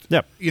just,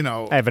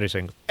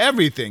 everything.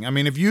 Everything. I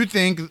mean, if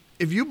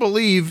you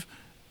believe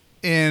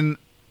in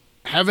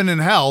heaven and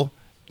hell,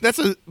 that's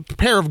a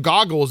pair of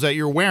goggles that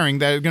you're wearing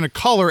that are going to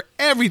color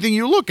everything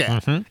you look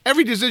at.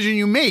 Every decision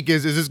you make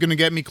is this going to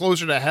get me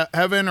closer to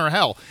heaven or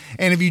hell?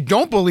 And if you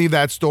don't believe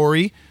that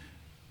story,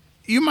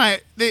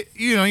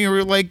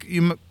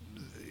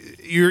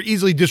 you're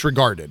easily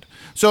disregarded.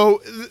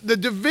 So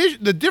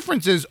the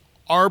differences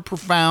are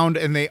profound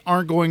and they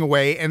aren't going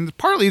away. And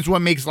partly it's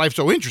what makes life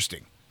so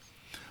interesting.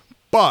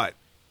 But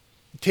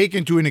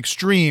taken to an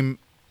extreme,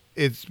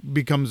 it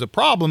becomes a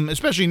problem,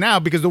 especially now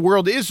because the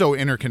world is so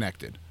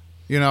interconnected,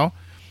 you know?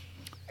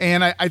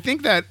 And I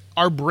think that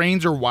our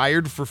brains are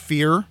wired for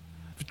fear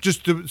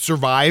just to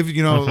survive,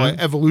 you know, like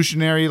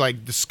evolutionary,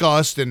 like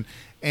disgust and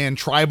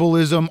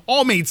tribalism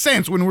all made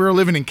sense when we were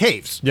living in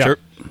caves. Yeah. Sure.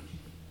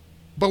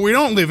 But we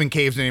don't live in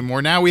caves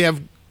anymore. Now we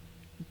have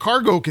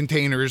cargo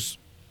containers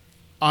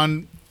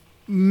on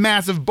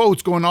massive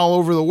boats going all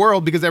over the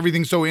world because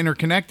everything's so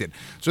interconnected.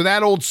 So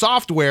that old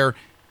software,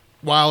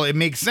 while it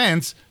makes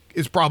sense,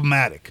 is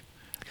problematic.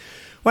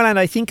 Well, and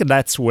I think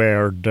that's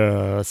where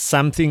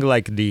something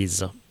like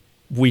this,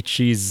 which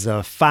is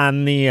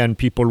funny and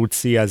people would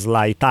see as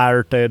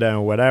lighthearted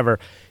and whatever,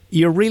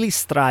 it really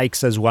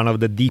strikes as one of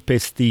the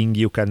deepest things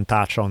you can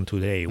touch on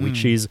today,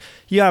 which is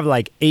you have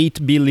like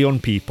 8 billion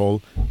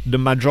people, the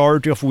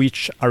majority of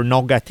which are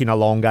not getting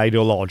along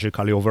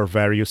ideologically over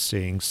various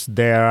things.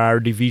 There are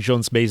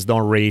divisions based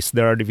on race,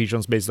 there are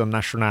divisions based on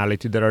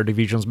nationality, there are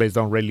divisions based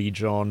on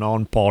religion,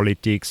 on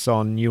politics,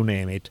 on you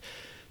name it.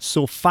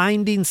 So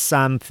finding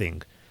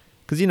something,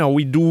 because, you know,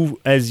 we do,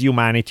 as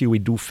humanity, we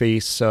do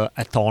face a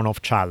ton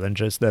of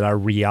challenges that are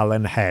real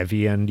and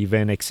heavy and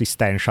even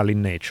existential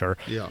in nature.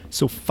 Yeah.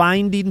 So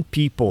finding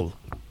people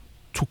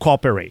to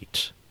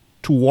cooperate,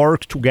 to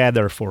work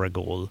together for a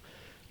goal,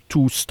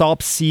 to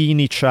stop seeing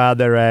each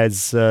other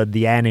as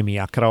the enemy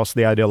across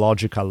the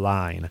ideological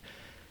line,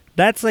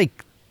 that's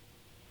like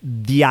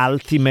the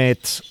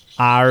ultimate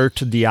art,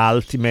 the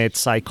ultimate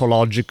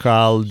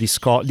psychological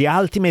the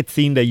ultimate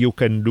thing that you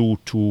can do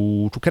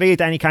to create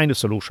any kind of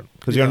solution,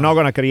 because you're not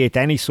going to create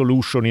any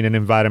solution in an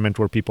environment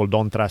where people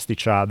don't trust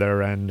each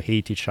other and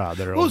hate each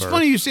other. Well, it's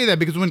funny you say that,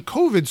 because when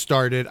COVID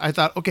started, I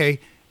thought, okay,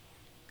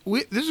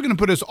 this is going to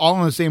put us all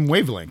on the same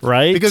wavelength,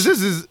 right? Because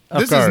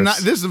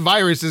this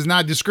virus is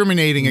not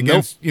discriminating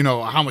against you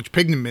know how much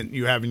pigment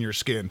you have in your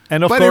skin,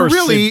 and but course,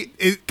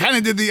 it kind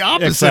of did the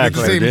opposite at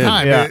the same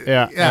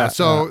time.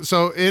 So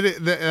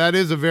that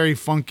is a very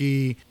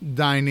funky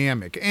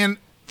dynamic. And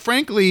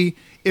frankly,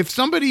 if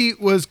somebody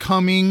was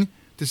coming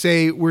to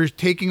say we're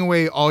taking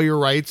away all your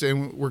rights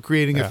and we're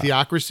creating a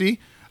theocracy,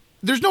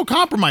 there's no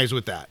compromise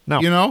with that. No.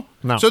 You know,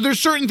 No. So there's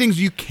certain things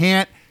you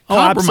can't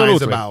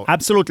compromise about.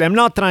 Absolutely. I'm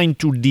not trying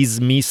to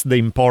dismiss the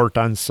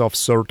importance of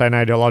certain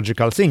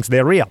ideological things.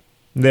 They're real.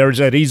 There's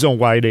a reason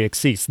why they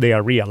exist. They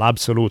are real,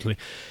 absolutely.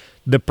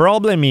 The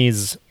problem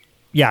is,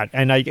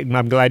 and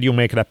I'm glad you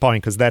make that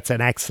point, because that's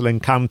an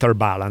excellent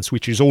counterbalance,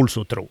 which is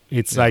also true.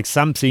 It's like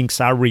some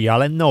things are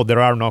real, and no, there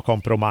are no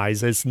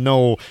compromises.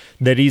 No,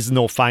 there is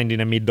no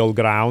finding a middle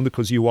ground,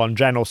 because you want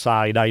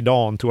genocide, I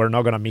don't. We're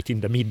not going to meet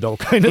in the middle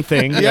kind of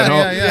thing.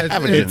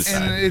 It's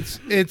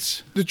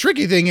the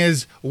tricky thing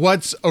is,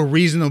 what's a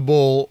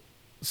reasonable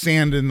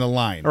sand in the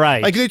line?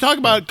 Right. Like they talk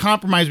about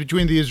compromise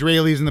between the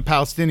Israelis and the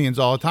Palestinians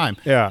all the time.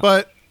 Yeah.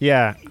 But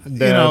the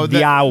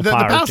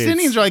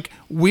Palestinians are like,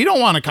 we don't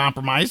want to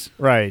compromise.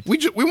 Right. We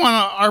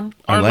want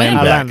our land land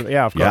back. back.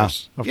 Yeah, of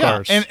course. Of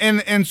course.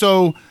 And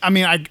so, I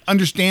mean, I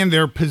understand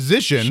their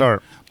position.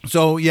 Sure.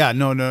 So,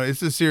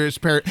 it's a serious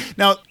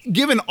Now,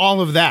 given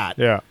all of that,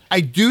 I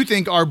do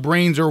think our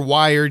brains are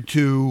wired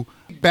to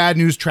bad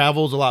news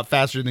travels a lot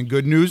faster than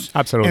good news.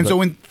 Absolutely. And so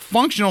when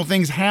functional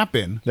things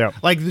happen,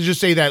 like just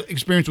say that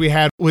experience we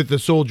had with the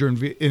soldier in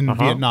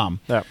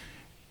Vietnam,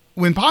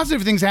 when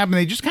positive things happen,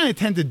 they just kind of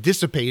tend to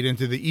dissipate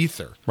into the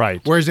ether.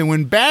 Right. Whereas then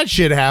when bad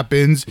shit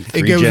happens,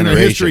 it goes in the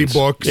history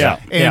books.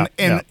 And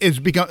it's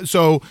become,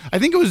 so I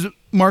think it was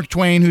Mark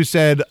Twain who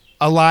said,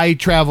 a lie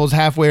travels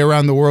halfway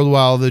around the world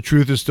while the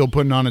truth is still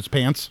putting on its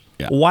pants.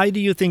 Yeah. Why do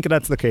you think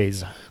that's the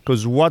case?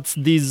 Because what's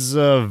this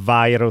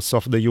virus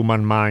of the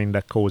human mind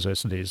that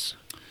causes this?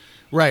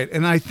 Right,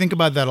 and I think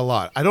about that a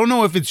lot. I don't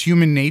know if it's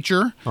human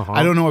nature.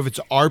 I don't know if it's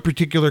our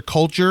particular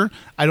culture.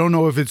 I don't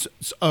know if it's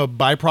a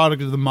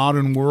byproduct of the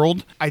modern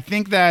world. I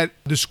think that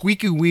the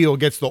squeaky wheel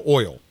gets the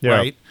oil,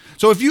 right?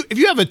 So if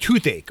you have a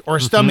toothache or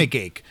a stomach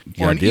ache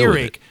or an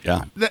earache,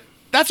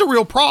 that's a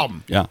real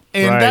problem. Yeah.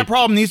 And that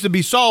problem needs to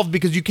be solved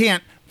because you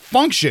can't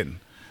function.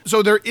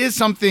 So there is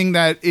something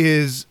that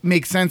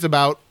makes sense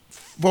about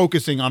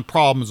focusing on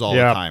problems all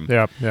the time.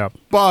 Yeah.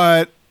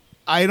 But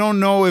I don't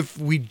know if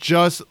we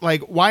just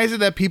why is it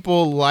that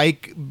people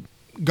like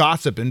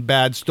gossip and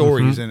bad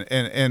stories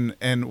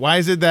and why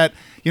is it that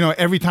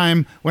every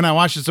time when I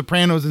watched The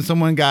Sopranos and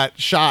someone got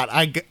shot,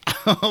 I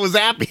was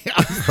happy,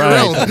 I was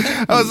thrilled,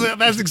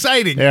 that's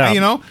exciting,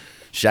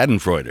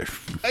 Schadenfreude.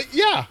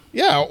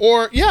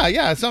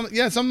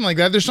 Something like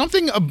that. There's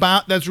something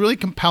about that's really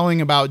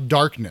compelling about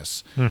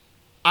darkness.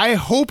 I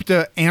hope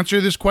to answer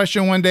this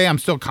question one day. I'm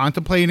still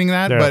contemplating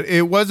that, but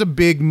it was a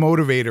big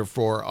motivator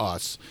for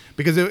us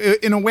because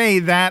in a way,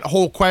 that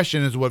whole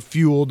question is what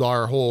fueled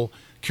our whole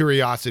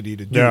curiosity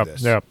to do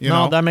this.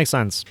 No, that makes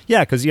sense. Yeah,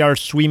 because you are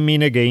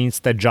swimming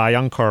against a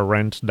giant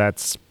current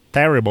that's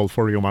terrible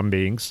for human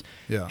beings.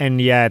 Yeah. And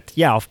yet,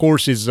 of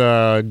course, it's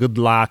good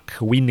luck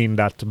winning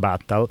that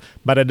battle.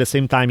 But at the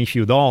same time, if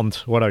you don't,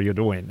 what are you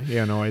doing?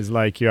 It's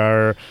like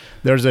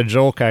there's a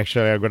joke,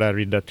 actually, I'm going to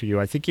read that to you.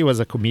 I think he was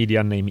a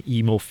comedian named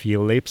Emo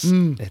Phillips.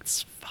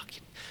 It's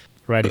fucking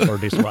ready for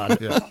this one.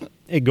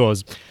 It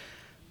goes,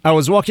 I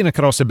was walking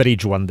across a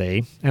bridge one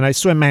day, and I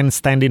saw a man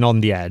standing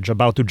on the edge,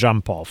 about to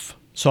jump off.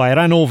 So I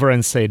ran over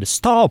and said,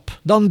 "Stop!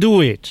 Don't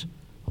do it!"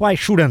 "Why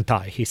shouldn't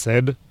I?" he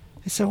said.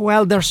 I said,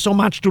 "Well, there's so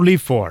much to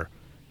live for."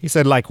 He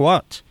said, "Like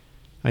what?"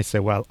 I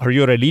said, "Well, are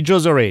you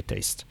religious or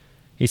atheist?"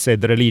 He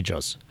said,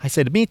 "Religious." I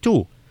said, "Me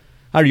too."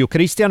 "Are you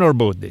Christian or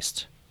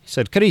Buddhist?" He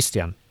said,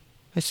 "Christian."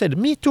 I said,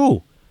 "Me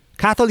too."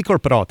 "Catholic or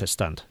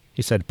Protestant?"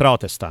 He said,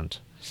 "Protestant."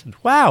 I said,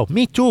 "Wow,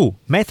 me too."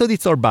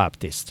 "Methodist or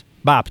Baptist?"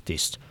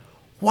 "Baptist."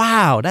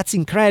 "Wow, that's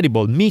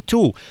incredible. Me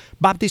too."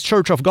 "Baptist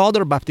Church of God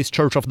or Baptist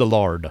Church of the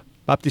Lord?"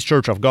 "Baptist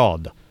Church of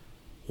God."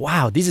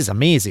 "Wow, this is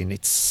amazing.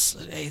 It's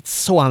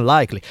so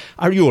unlikely."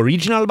 "Are you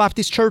Original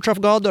Baptist Church of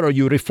God or are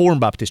you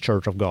Reformed Baptist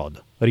Church of God?"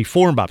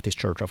 "Reformed Baptist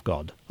Church of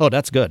God." "Oh,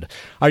 that's good."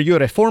 "Are you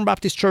Reformed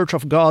Baptist Church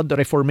of God, the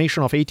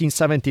Reformation of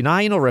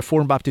 1879 or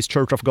Reformed Baptist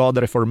Church of God,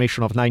 the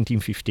Reformation of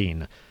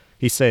 1915?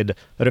 He said,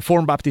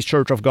 "Reformed Baptist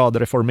Church of God, the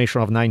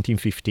Reformation of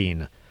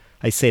 1915.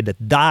 I said,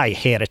 "Die,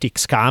 heretic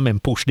scum,"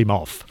 and pushed him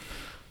off.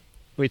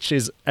 Which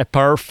is a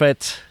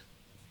perfect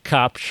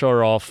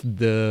capture of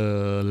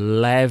the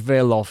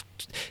level of,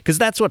 because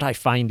that's what I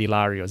find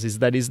hilarious, is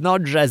that it's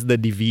not just the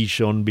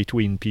division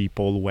between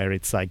people where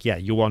it's like, yeah,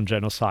 you want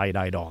genocide,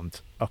 I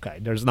don't. Okay,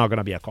 there's not going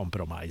to be a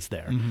compromise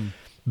there. Mm-hmm.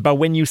 But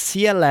when you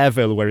see a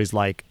level where it's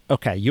like,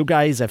 okay, you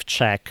guys have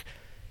checked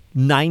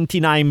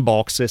 99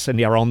 boxes and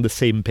you're on the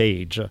same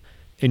page,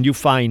 and you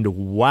find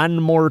one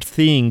more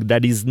thing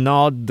that is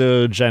not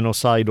the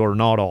genocide or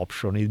not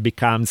option, it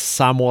becomes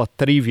somewhat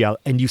trivial,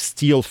 and you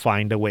still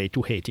find a way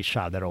to hate each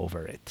other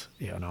over it,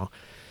 you know?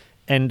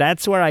 And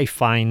that's where I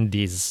find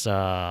this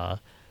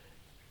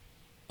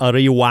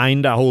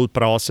rewind the whole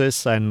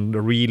process and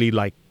really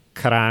like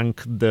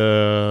crank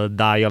the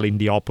dial in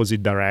the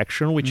opposite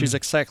direction, which is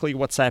exactly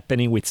what's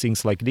happening with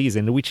things like this,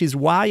 and which is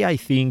why I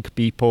think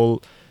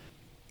people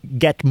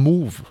get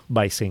moved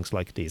by things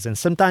like this, and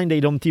sometimes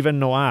they don't even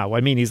know how. I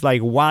mean, it's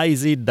like, why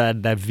is it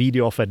that that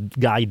video of a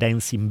guy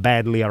dancing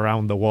badly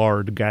around the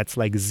world gets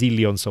like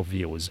zillions of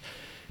views?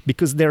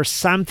 Because there's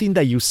something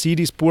that you see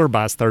this poor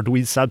bastard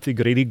doing something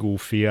really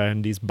goofy,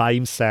 and he's by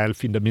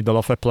himself in the middle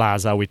of a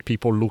plaza with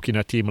people looking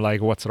at him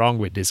like, what's wrong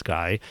with this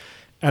guy?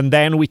 And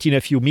then within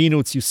a few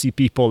minutes you see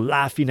people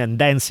laughing and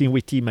dancing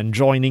with him and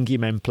joining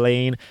him and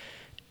playing.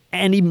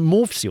 And it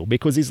moves you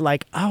because it's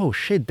like, oh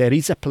shit, there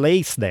is a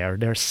place there.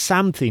 There's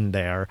something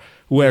there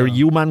where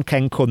human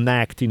can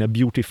connect in a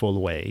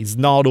beautiful way. It's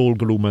not all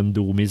gloom and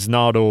doom. It's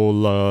not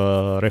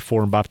all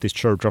Reformed Baptist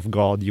Church of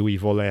God, you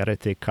evil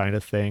heretic kind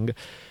of thing.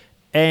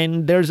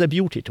 And there's a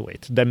beauty to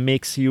it that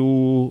makes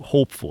you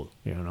hopeful.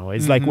 You know,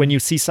 it's like when you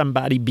see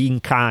somebody being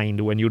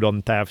kind when you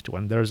don't have to,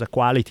 and there's a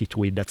quality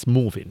to it that's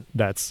moving.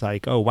 That's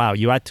like, oh wow,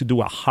 you had to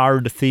do a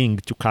hard thing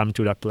to come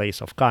to that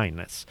place of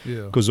kindness,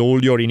 because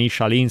all your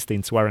initial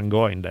instincts weren't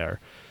going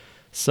there.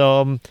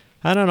 So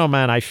I don't know,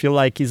 man. I feel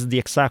like it's the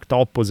exact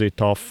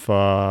opposite of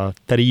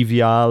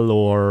trivial,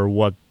 or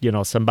what, you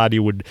know, somebody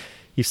would.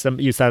 If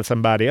you tell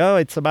somebody, oh,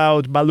 it's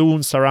about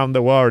balloons around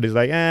the world, it's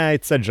like,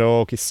 it's a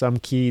joke. It's some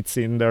kids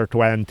in their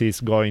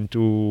 20s going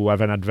to have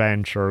an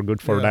adventure,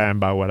 good for them,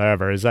 but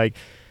whatever. It's like,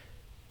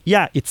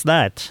 yeah, it's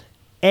that.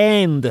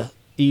 And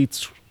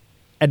it's,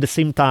 at the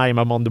same time,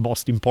 among the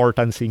most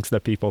important things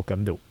that people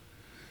can do.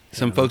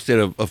 Some folks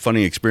did a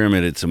funny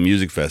experiment at some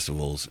music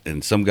festivals,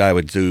 and some guy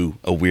would do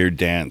a weird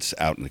dance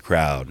out in the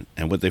crowd.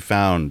 And what they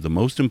found, the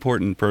most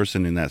important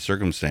person in that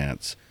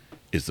circumstance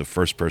is the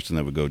first person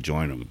that would go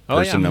join them.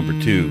 Person number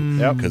two.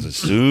 Because as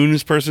soon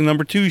as person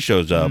number two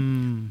shows up,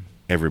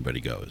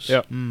 everybody goes.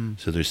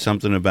 So there's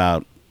something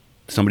about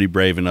somebody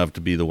brave enough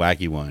to be the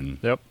wacky one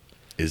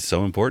is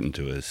so important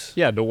to us.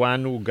 Yeah, the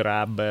one who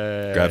grab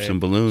some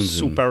balloons.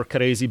 Super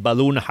crazy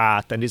balloon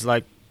hat and is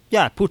like,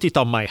 yeah, put it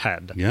on my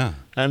head. Yeah.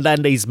 And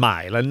then they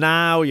smile. And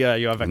now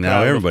you have a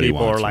now crowd of people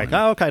who are like,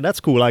 oh, okay, that's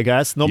cool, I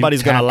guess.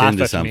 Nobody's going to laugh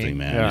into at something,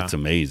 me. man. Yeah. It's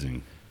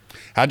amazing.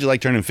 How'd you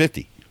like turning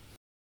 50?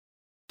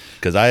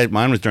 Because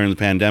mine was during the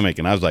pandemic,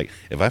 and I was like,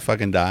 if I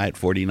fucking die at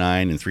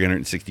 49 and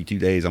 362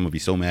 days, I'm going to be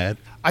so mad.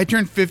 I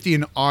turned 50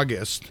 in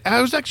August. And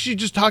I was actually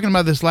just talking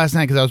about this last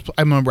night because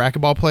I'm a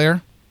racquetball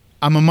player.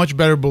 I'm a much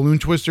better balloon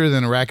twister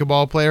than a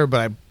racquetball player,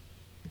 but I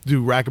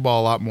do racquetball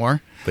a lot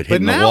more. But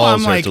hitting now the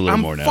walls I'm like, hurts a little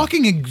I'm more now.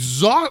 fucking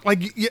exhausted.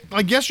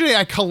 Like yesterday,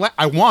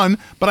 I won,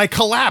 but I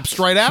collapsed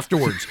right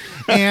afterwards.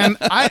 And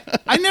I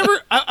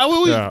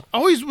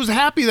always was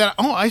happy that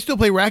I still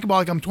play racquetball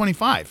like I'm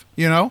 25.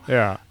 You know?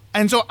 Yeah.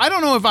 And so I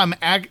don't know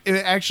if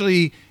it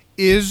actually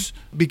is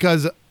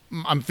because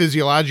I'm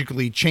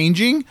physiologically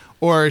changing,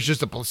 or it's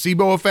just a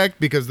placebo effect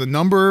because the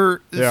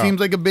number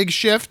seems like a big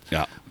shift.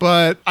 Yeah.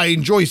 But I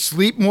enjoy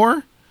sleep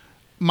more.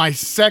 My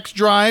sex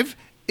drive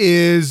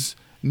is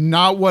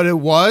not what it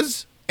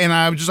was. And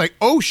I'm just like,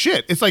 oh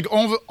shit! It's like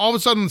all of a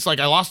sudden, it's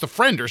like I lost a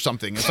friend or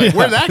something. It's like,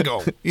 where'd that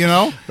go? You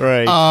know?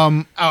 Right.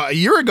 A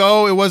year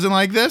ago, it wasn't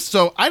like this.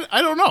 So I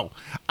don't know.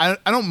 I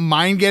don't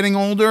mind getting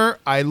older.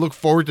 I look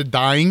forward to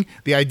dying.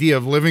 The idea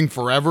of living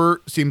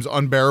forever seems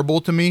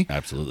unbearable to me.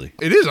 Absolutely.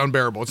 It is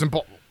unbearable.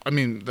 I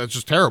mean, that's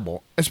just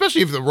terrible.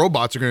 Especially if the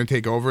robots are going to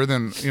take over,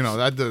 then,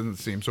 that doesn't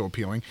seem so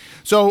appealing.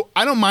 So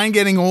I don't mind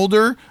getting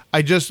older.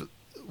 I just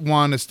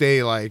want to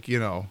stay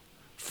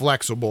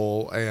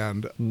flexible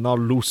and not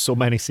lose so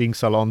many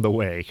things along the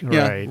way.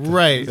 Yeah.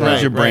 Right. As long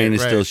as your brain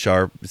is still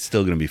sharp, it's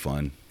still going to be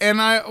fun.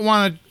 And I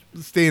want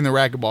to stay in the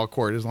racquetball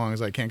court as long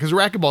as I can, because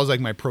racquetball is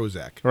like my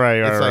Prozac. Right.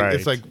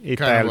 It's like it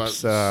kind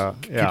helps,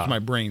 of keeps my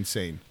brain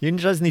sane. You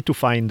just need to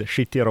find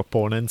shittier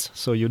opponents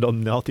so you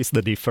don't notice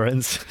the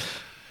difference.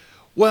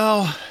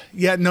 Well,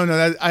 yeah,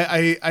 no,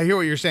 I hear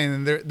what you're saying,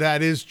 and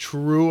that is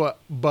true.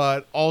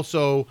 But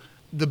also,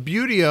 the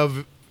beauty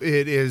of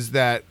it is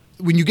that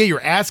when you get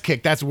your ass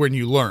kicked, that's when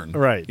you learn,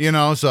 right?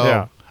 So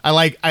yeah.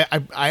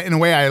 I in a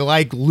way I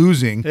like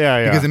losing,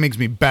 because it makes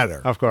me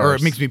better, of course, or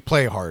it makes me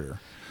play harder.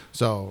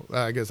 So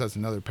I guess that's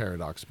another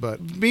paradox.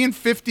 But being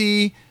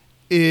 50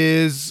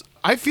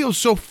 I feel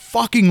so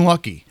fucking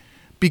lucky,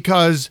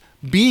 because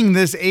being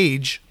this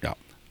age. Yeah.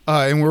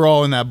 And we're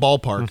all in that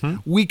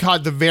ballpark. We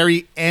caught the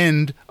very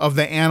end of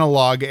the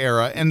analog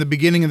era and the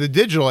beginning of the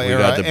digital era.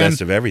 We got the best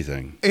of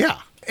everything. Yeah,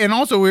 and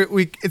also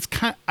it's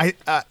kind.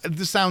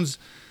 This sounds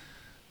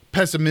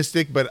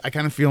pessimistic, but I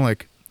kind of feel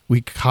like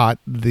we caught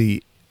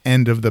the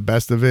end of the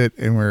best of it,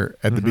 and we're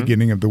at the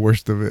beginning of the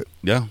worst of it.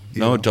 Yeah,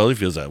 no, it totally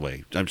feels that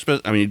way.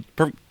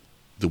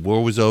 The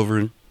war was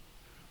over.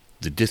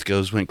 The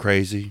discos went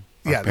crazy.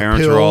 Our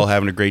parents were all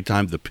having a great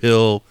time. The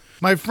pill.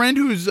 My friend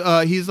who's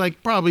he's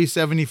like probably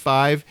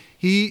 75,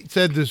 he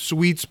said the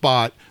sweet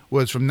spot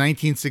was from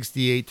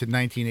 1968 to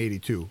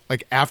 1982.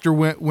 Like after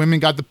women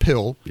got the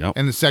pill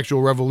and the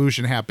sexual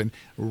revolution happened,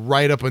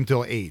 right up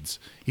until AIDS.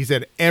 He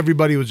said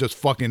everybody was just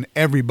fucking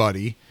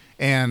everybody,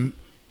 and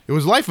it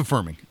was life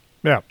affirming.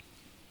 Yeah.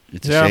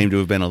 It's a shame to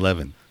have been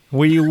 11.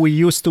 We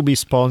used to be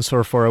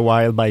sponsored for a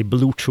while by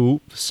Blue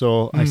Chew,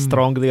 so I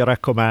strongly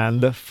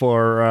recommend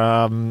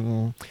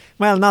for,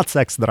 not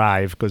sex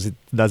drive, because it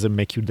doesn't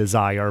make you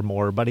desire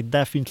more, but it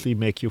definitely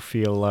make you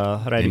feel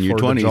ready for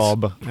 20s. the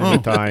job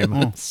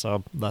anytime.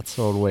 So that's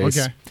always...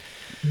 Okay.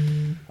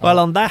 Well,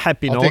 on that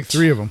happy note... I'll take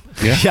 3 of them.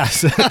 Yeah.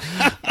 Yes.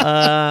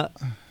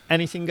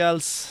 Anything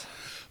else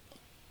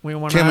we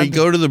want to Can add? we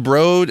go to the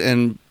Broad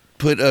and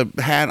put a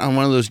hat on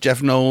one of those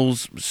Jeff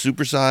Knowles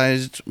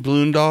supersized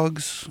balloon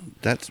dogs?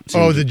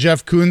 The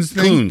Jeff Koons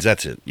thing? Koons,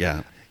 that's it.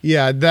 Yeah.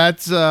 Yeah,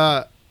 that's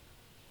how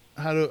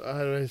do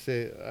I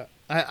say it?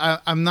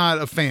 I'm not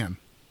a fan.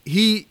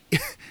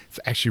 It's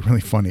actually really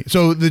funny.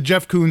 So the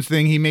Jeff Koons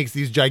thing, he makes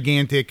these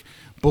gigantic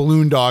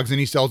balloon dogs and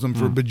he sells them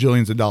for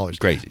bajillions of dollars.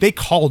 Crazy. They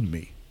called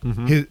me.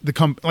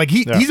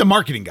 He's a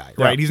marketing guy,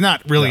 right? He's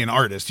not really an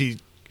artist. He's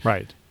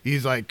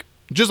like,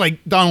 just like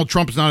Donald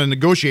Trump is not a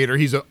negotiator,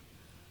 he's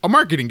a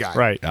marketing guy.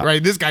 Right. Yeah.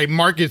 Right. This guy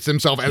markets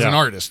himself as an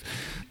artist.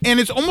 And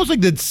it's almost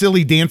like the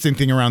silly dancing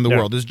thing around the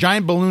world. This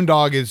giant balloon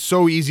dog is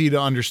so easy to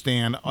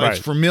understand. It's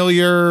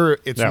familiar.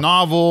 It's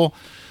novel.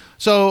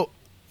 So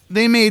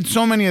they made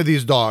so many of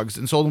these dogs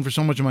and sold them for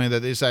so much money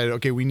that they decided,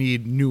 okay, we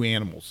need new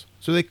animals.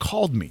 So they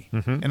called me.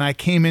 And I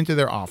came into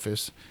their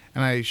office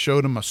and I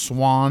showed them a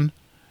swan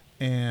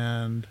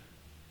and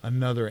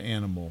another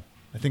animal.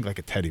 I think like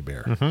a teddy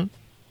bear.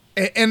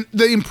 And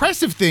the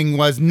impressive thing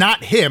was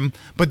not him,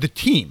 but the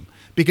team.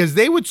 Because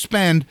they would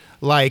spend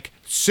like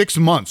 6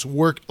 months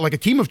like a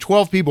team of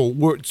 12 people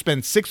would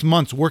spend 6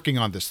 months working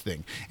on this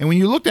thing. And when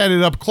you looked at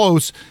it up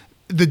close,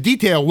 the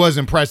detail was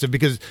impressive,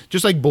 because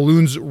just like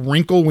balloons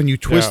wrinkle when you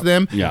twist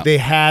them,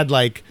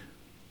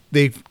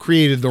 they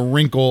created the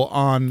wrinkle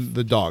on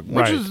the dog,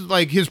 which is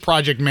like his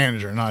project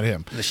manager, not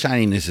him. The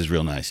shininess is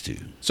real nice too.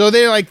 So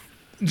they're like,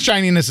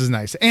 shininess is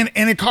nice. And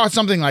it cost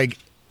something like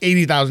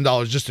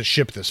 $80,000 just to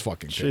ship this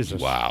fucking thing.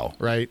 Jesus. Wow.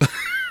 Right?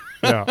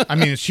 Yeah. I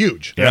mean, it's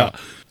huge. Yeah.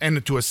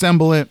 And to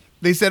assemble it,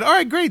 they said, all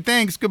right, great,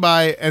 thanks,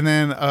 goodbye. And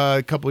then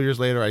a couple of years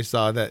later, I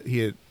saw that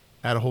he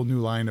had a whole new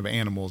line of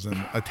animals,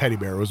 and a teddy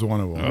bear was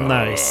one of them.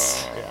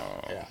 Nice.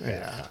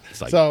 Yeah.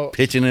 It's like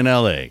pitching in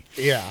L.A.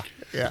 Yeah.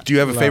 Do you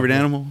have a favorite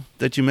animal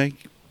that you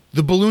make?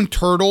 The balloon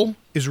turtle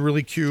is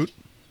really cute.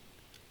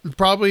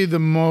 Probably the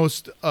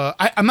most...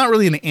 I'm not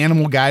really an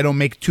animal guy. I don't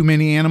make too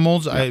many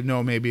animals. Yeah. I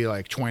know maybe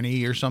like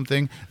 20 or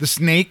something. The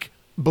snake,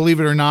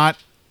 believe it or not,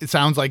 it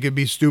sounds like it'd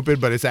be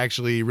stupid, but it's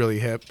actually really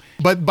hip.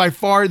 But by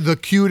far, the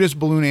cutest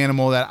balloon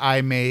animal that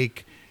I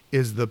make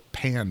is the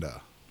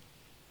panda.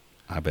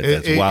 I bet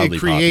that's wildly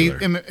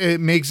popular. It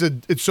makes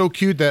it's so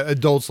cute that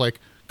adults like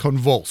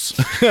convulse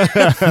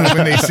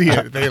when they see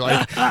it. They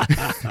like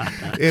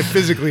it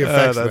physically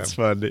affects them. That's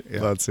funny. Yeah.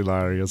 That's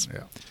hilarious.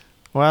 Yeah.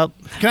 Well,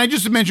 can I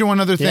just mention one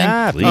other thing?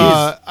 Yeah, please.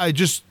 I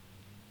just,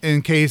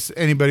 in case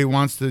anybody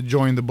wants to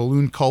join the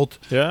balloon cult.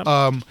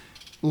 Yeah.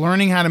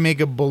 Learning how to make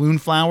a balloon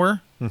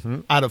flower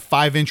out of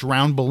 5-inch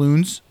round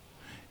balloons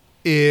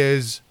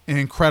is an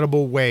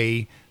incredible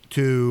way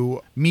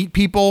to meet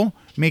people,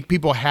 make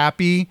people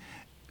happy,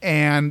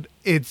 and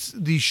it's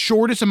the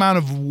shortest amount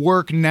of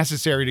work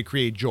necessary to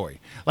create joy.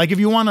 Like if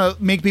you want to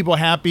make people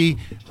happy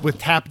with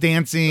tap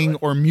dancing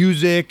or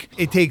music,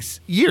 it takes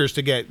years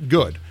to get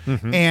good.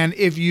 And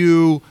if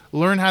you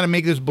learn how to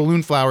make this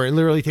balloon flower, it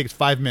literally takes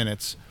 5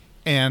 minutes,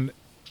 and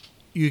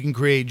you can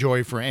create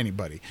joy for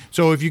anybody.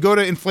 So if you go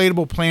to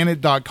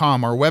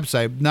inflatableplanet.com, our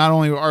website, not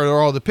only are there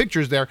all the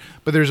pictures there,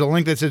 but there's a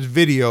link that says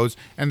videos,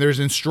 and there's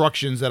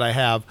instructions that I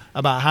have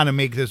about how to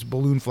make this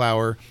balloon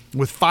flower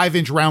with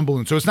 5-inch round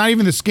balloons. So it's not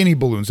even the skinny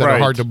balloons that are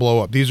hard to blow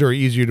up. These are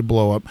easier to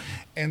blow up.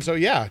 And so,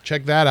 yeah,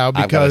 check that out.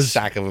 Because I've got a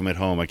sack of them at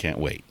home. I can't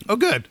wait. Oh,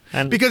 good.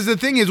 And because the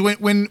thing is,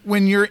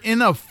 when you're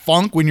in a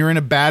funk, when you're in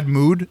a bad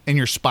mood and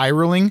you're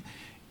spiraling,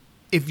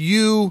 if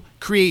you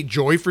create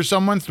joy for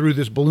someone through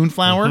this balloon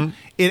flower,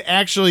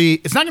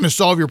 it's not going to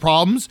solve your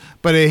problems,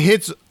 but it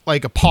hits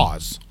like a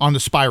pause on the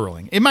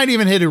spiraling. It might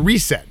even hit a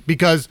reset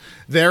because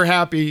they're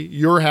happy,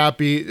 you're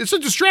happy. It's a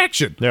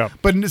distraction. Yeah.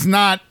 But it's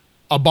not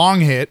a bong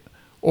hit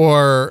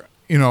or,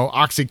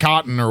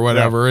 Oxycontin or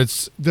whatever. Yeah.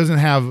 It doesn't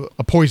have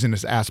a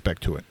poisonous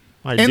aspect to it.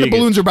 I And the dig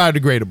balloons are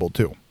biodegradable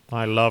too.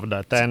 I love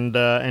that. And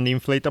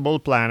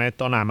Inflatable Planet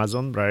on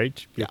Amazon,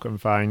 right? You can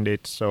find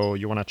it. So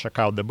you want to check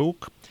out the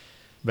book.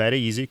 Very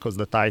easy because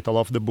the title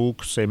of the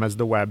book, same as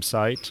the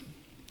website.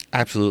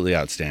 Absolutely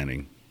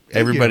outstanding.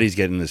 Everybody's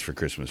getting this for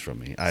Christmas from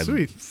me. I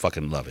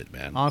fucking love it,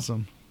 man.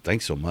 Awesome.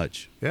 Thanks so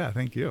much. Yeah,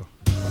 thank you.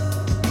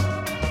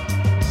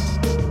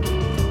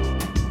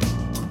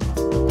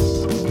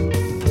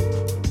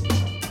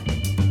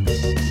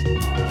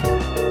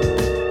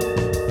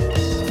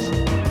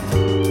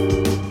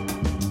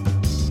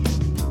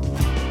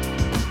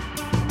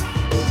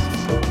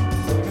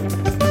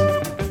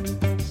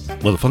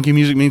 Well, the funky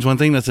music means one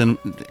thing. That's the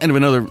end of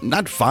another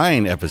not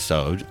fine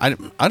episode. I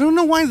don't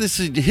know why this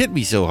hit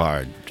me so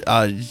hard.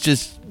 It's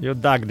just You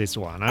dug this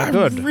one. I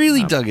Good.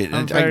 really dug it.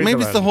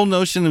 Maybe it's the whole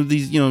notion of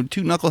these,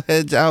 two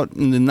knuckleheads out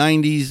in the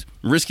 90s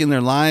risking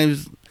their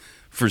lives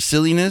for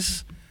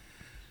silliness.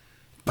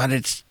 But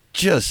it's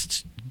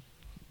just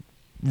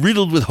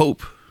riddled with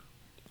hope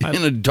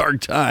in a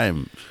dark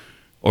time.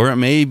 Or it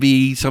may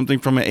be something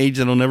from an age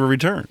that'll never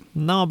return.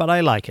 No, but I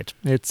like it.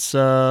 It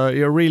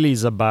really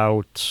is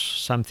about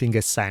something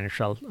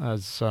essential.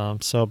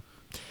 So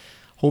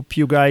hope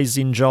you guys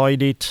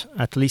enjoyed it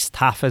at least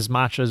half as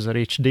much as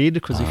Rich did,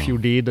 because if you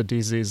did,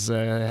 this is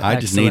an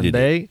excellent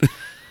day.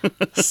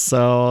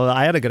 So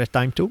I had a great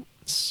time too.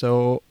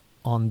 So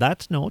on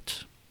that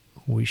note,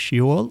 wish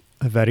you all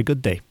a very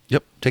good day.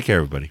 Yep. Take care,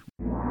 everybody.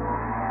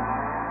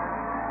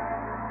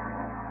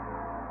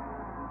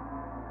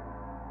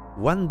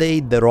 One day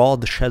the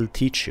rod shall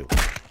teach you.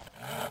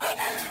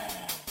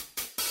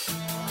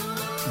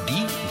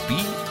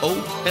 DBOLELLI.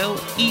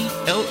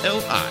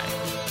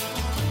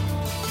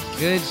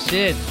 Good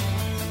shit.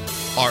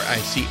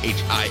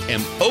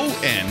 RICHIMON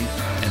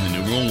and the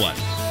numeral 1.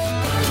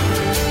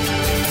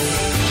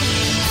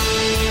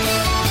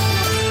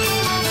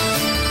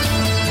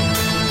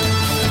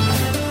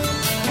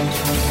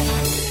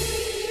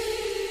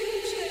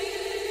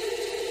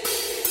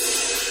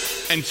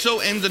 And so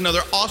ends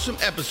another awesome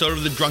episode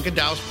of the Drunken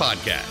Taoist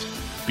podcast.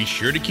 Be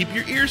sure to keep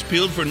your ears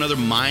peeled for another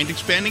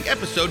mind-expanding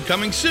episode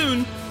coming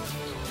soon.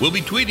 We'll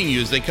be tweeting you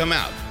as they come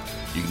out.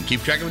 You can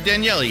keep track of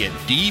Daniele at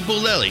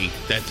DBolelli,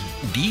 that's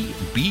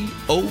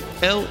DBOLELLI.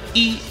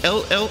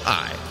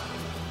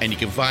 And you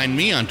can find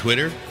me on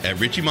Twitter at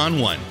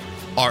Richimon1,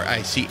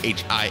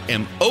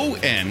 RICHIMON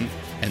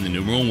and the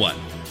numeral 1.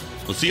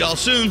 We'll see y'all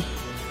soon.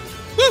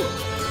 Woo!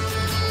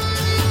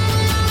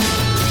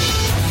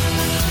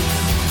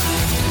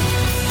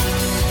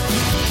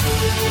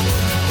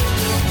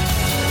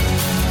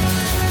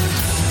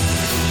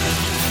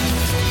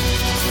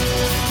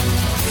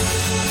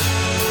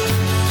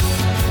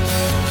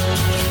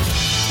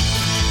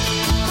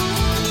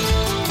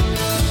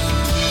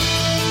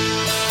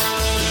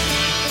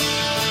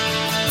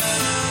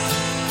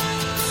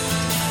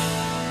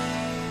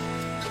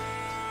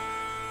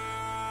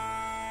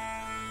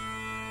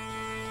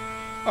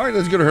 All right,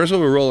 let's go to rehearsal.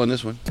 We'll roll on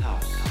this one.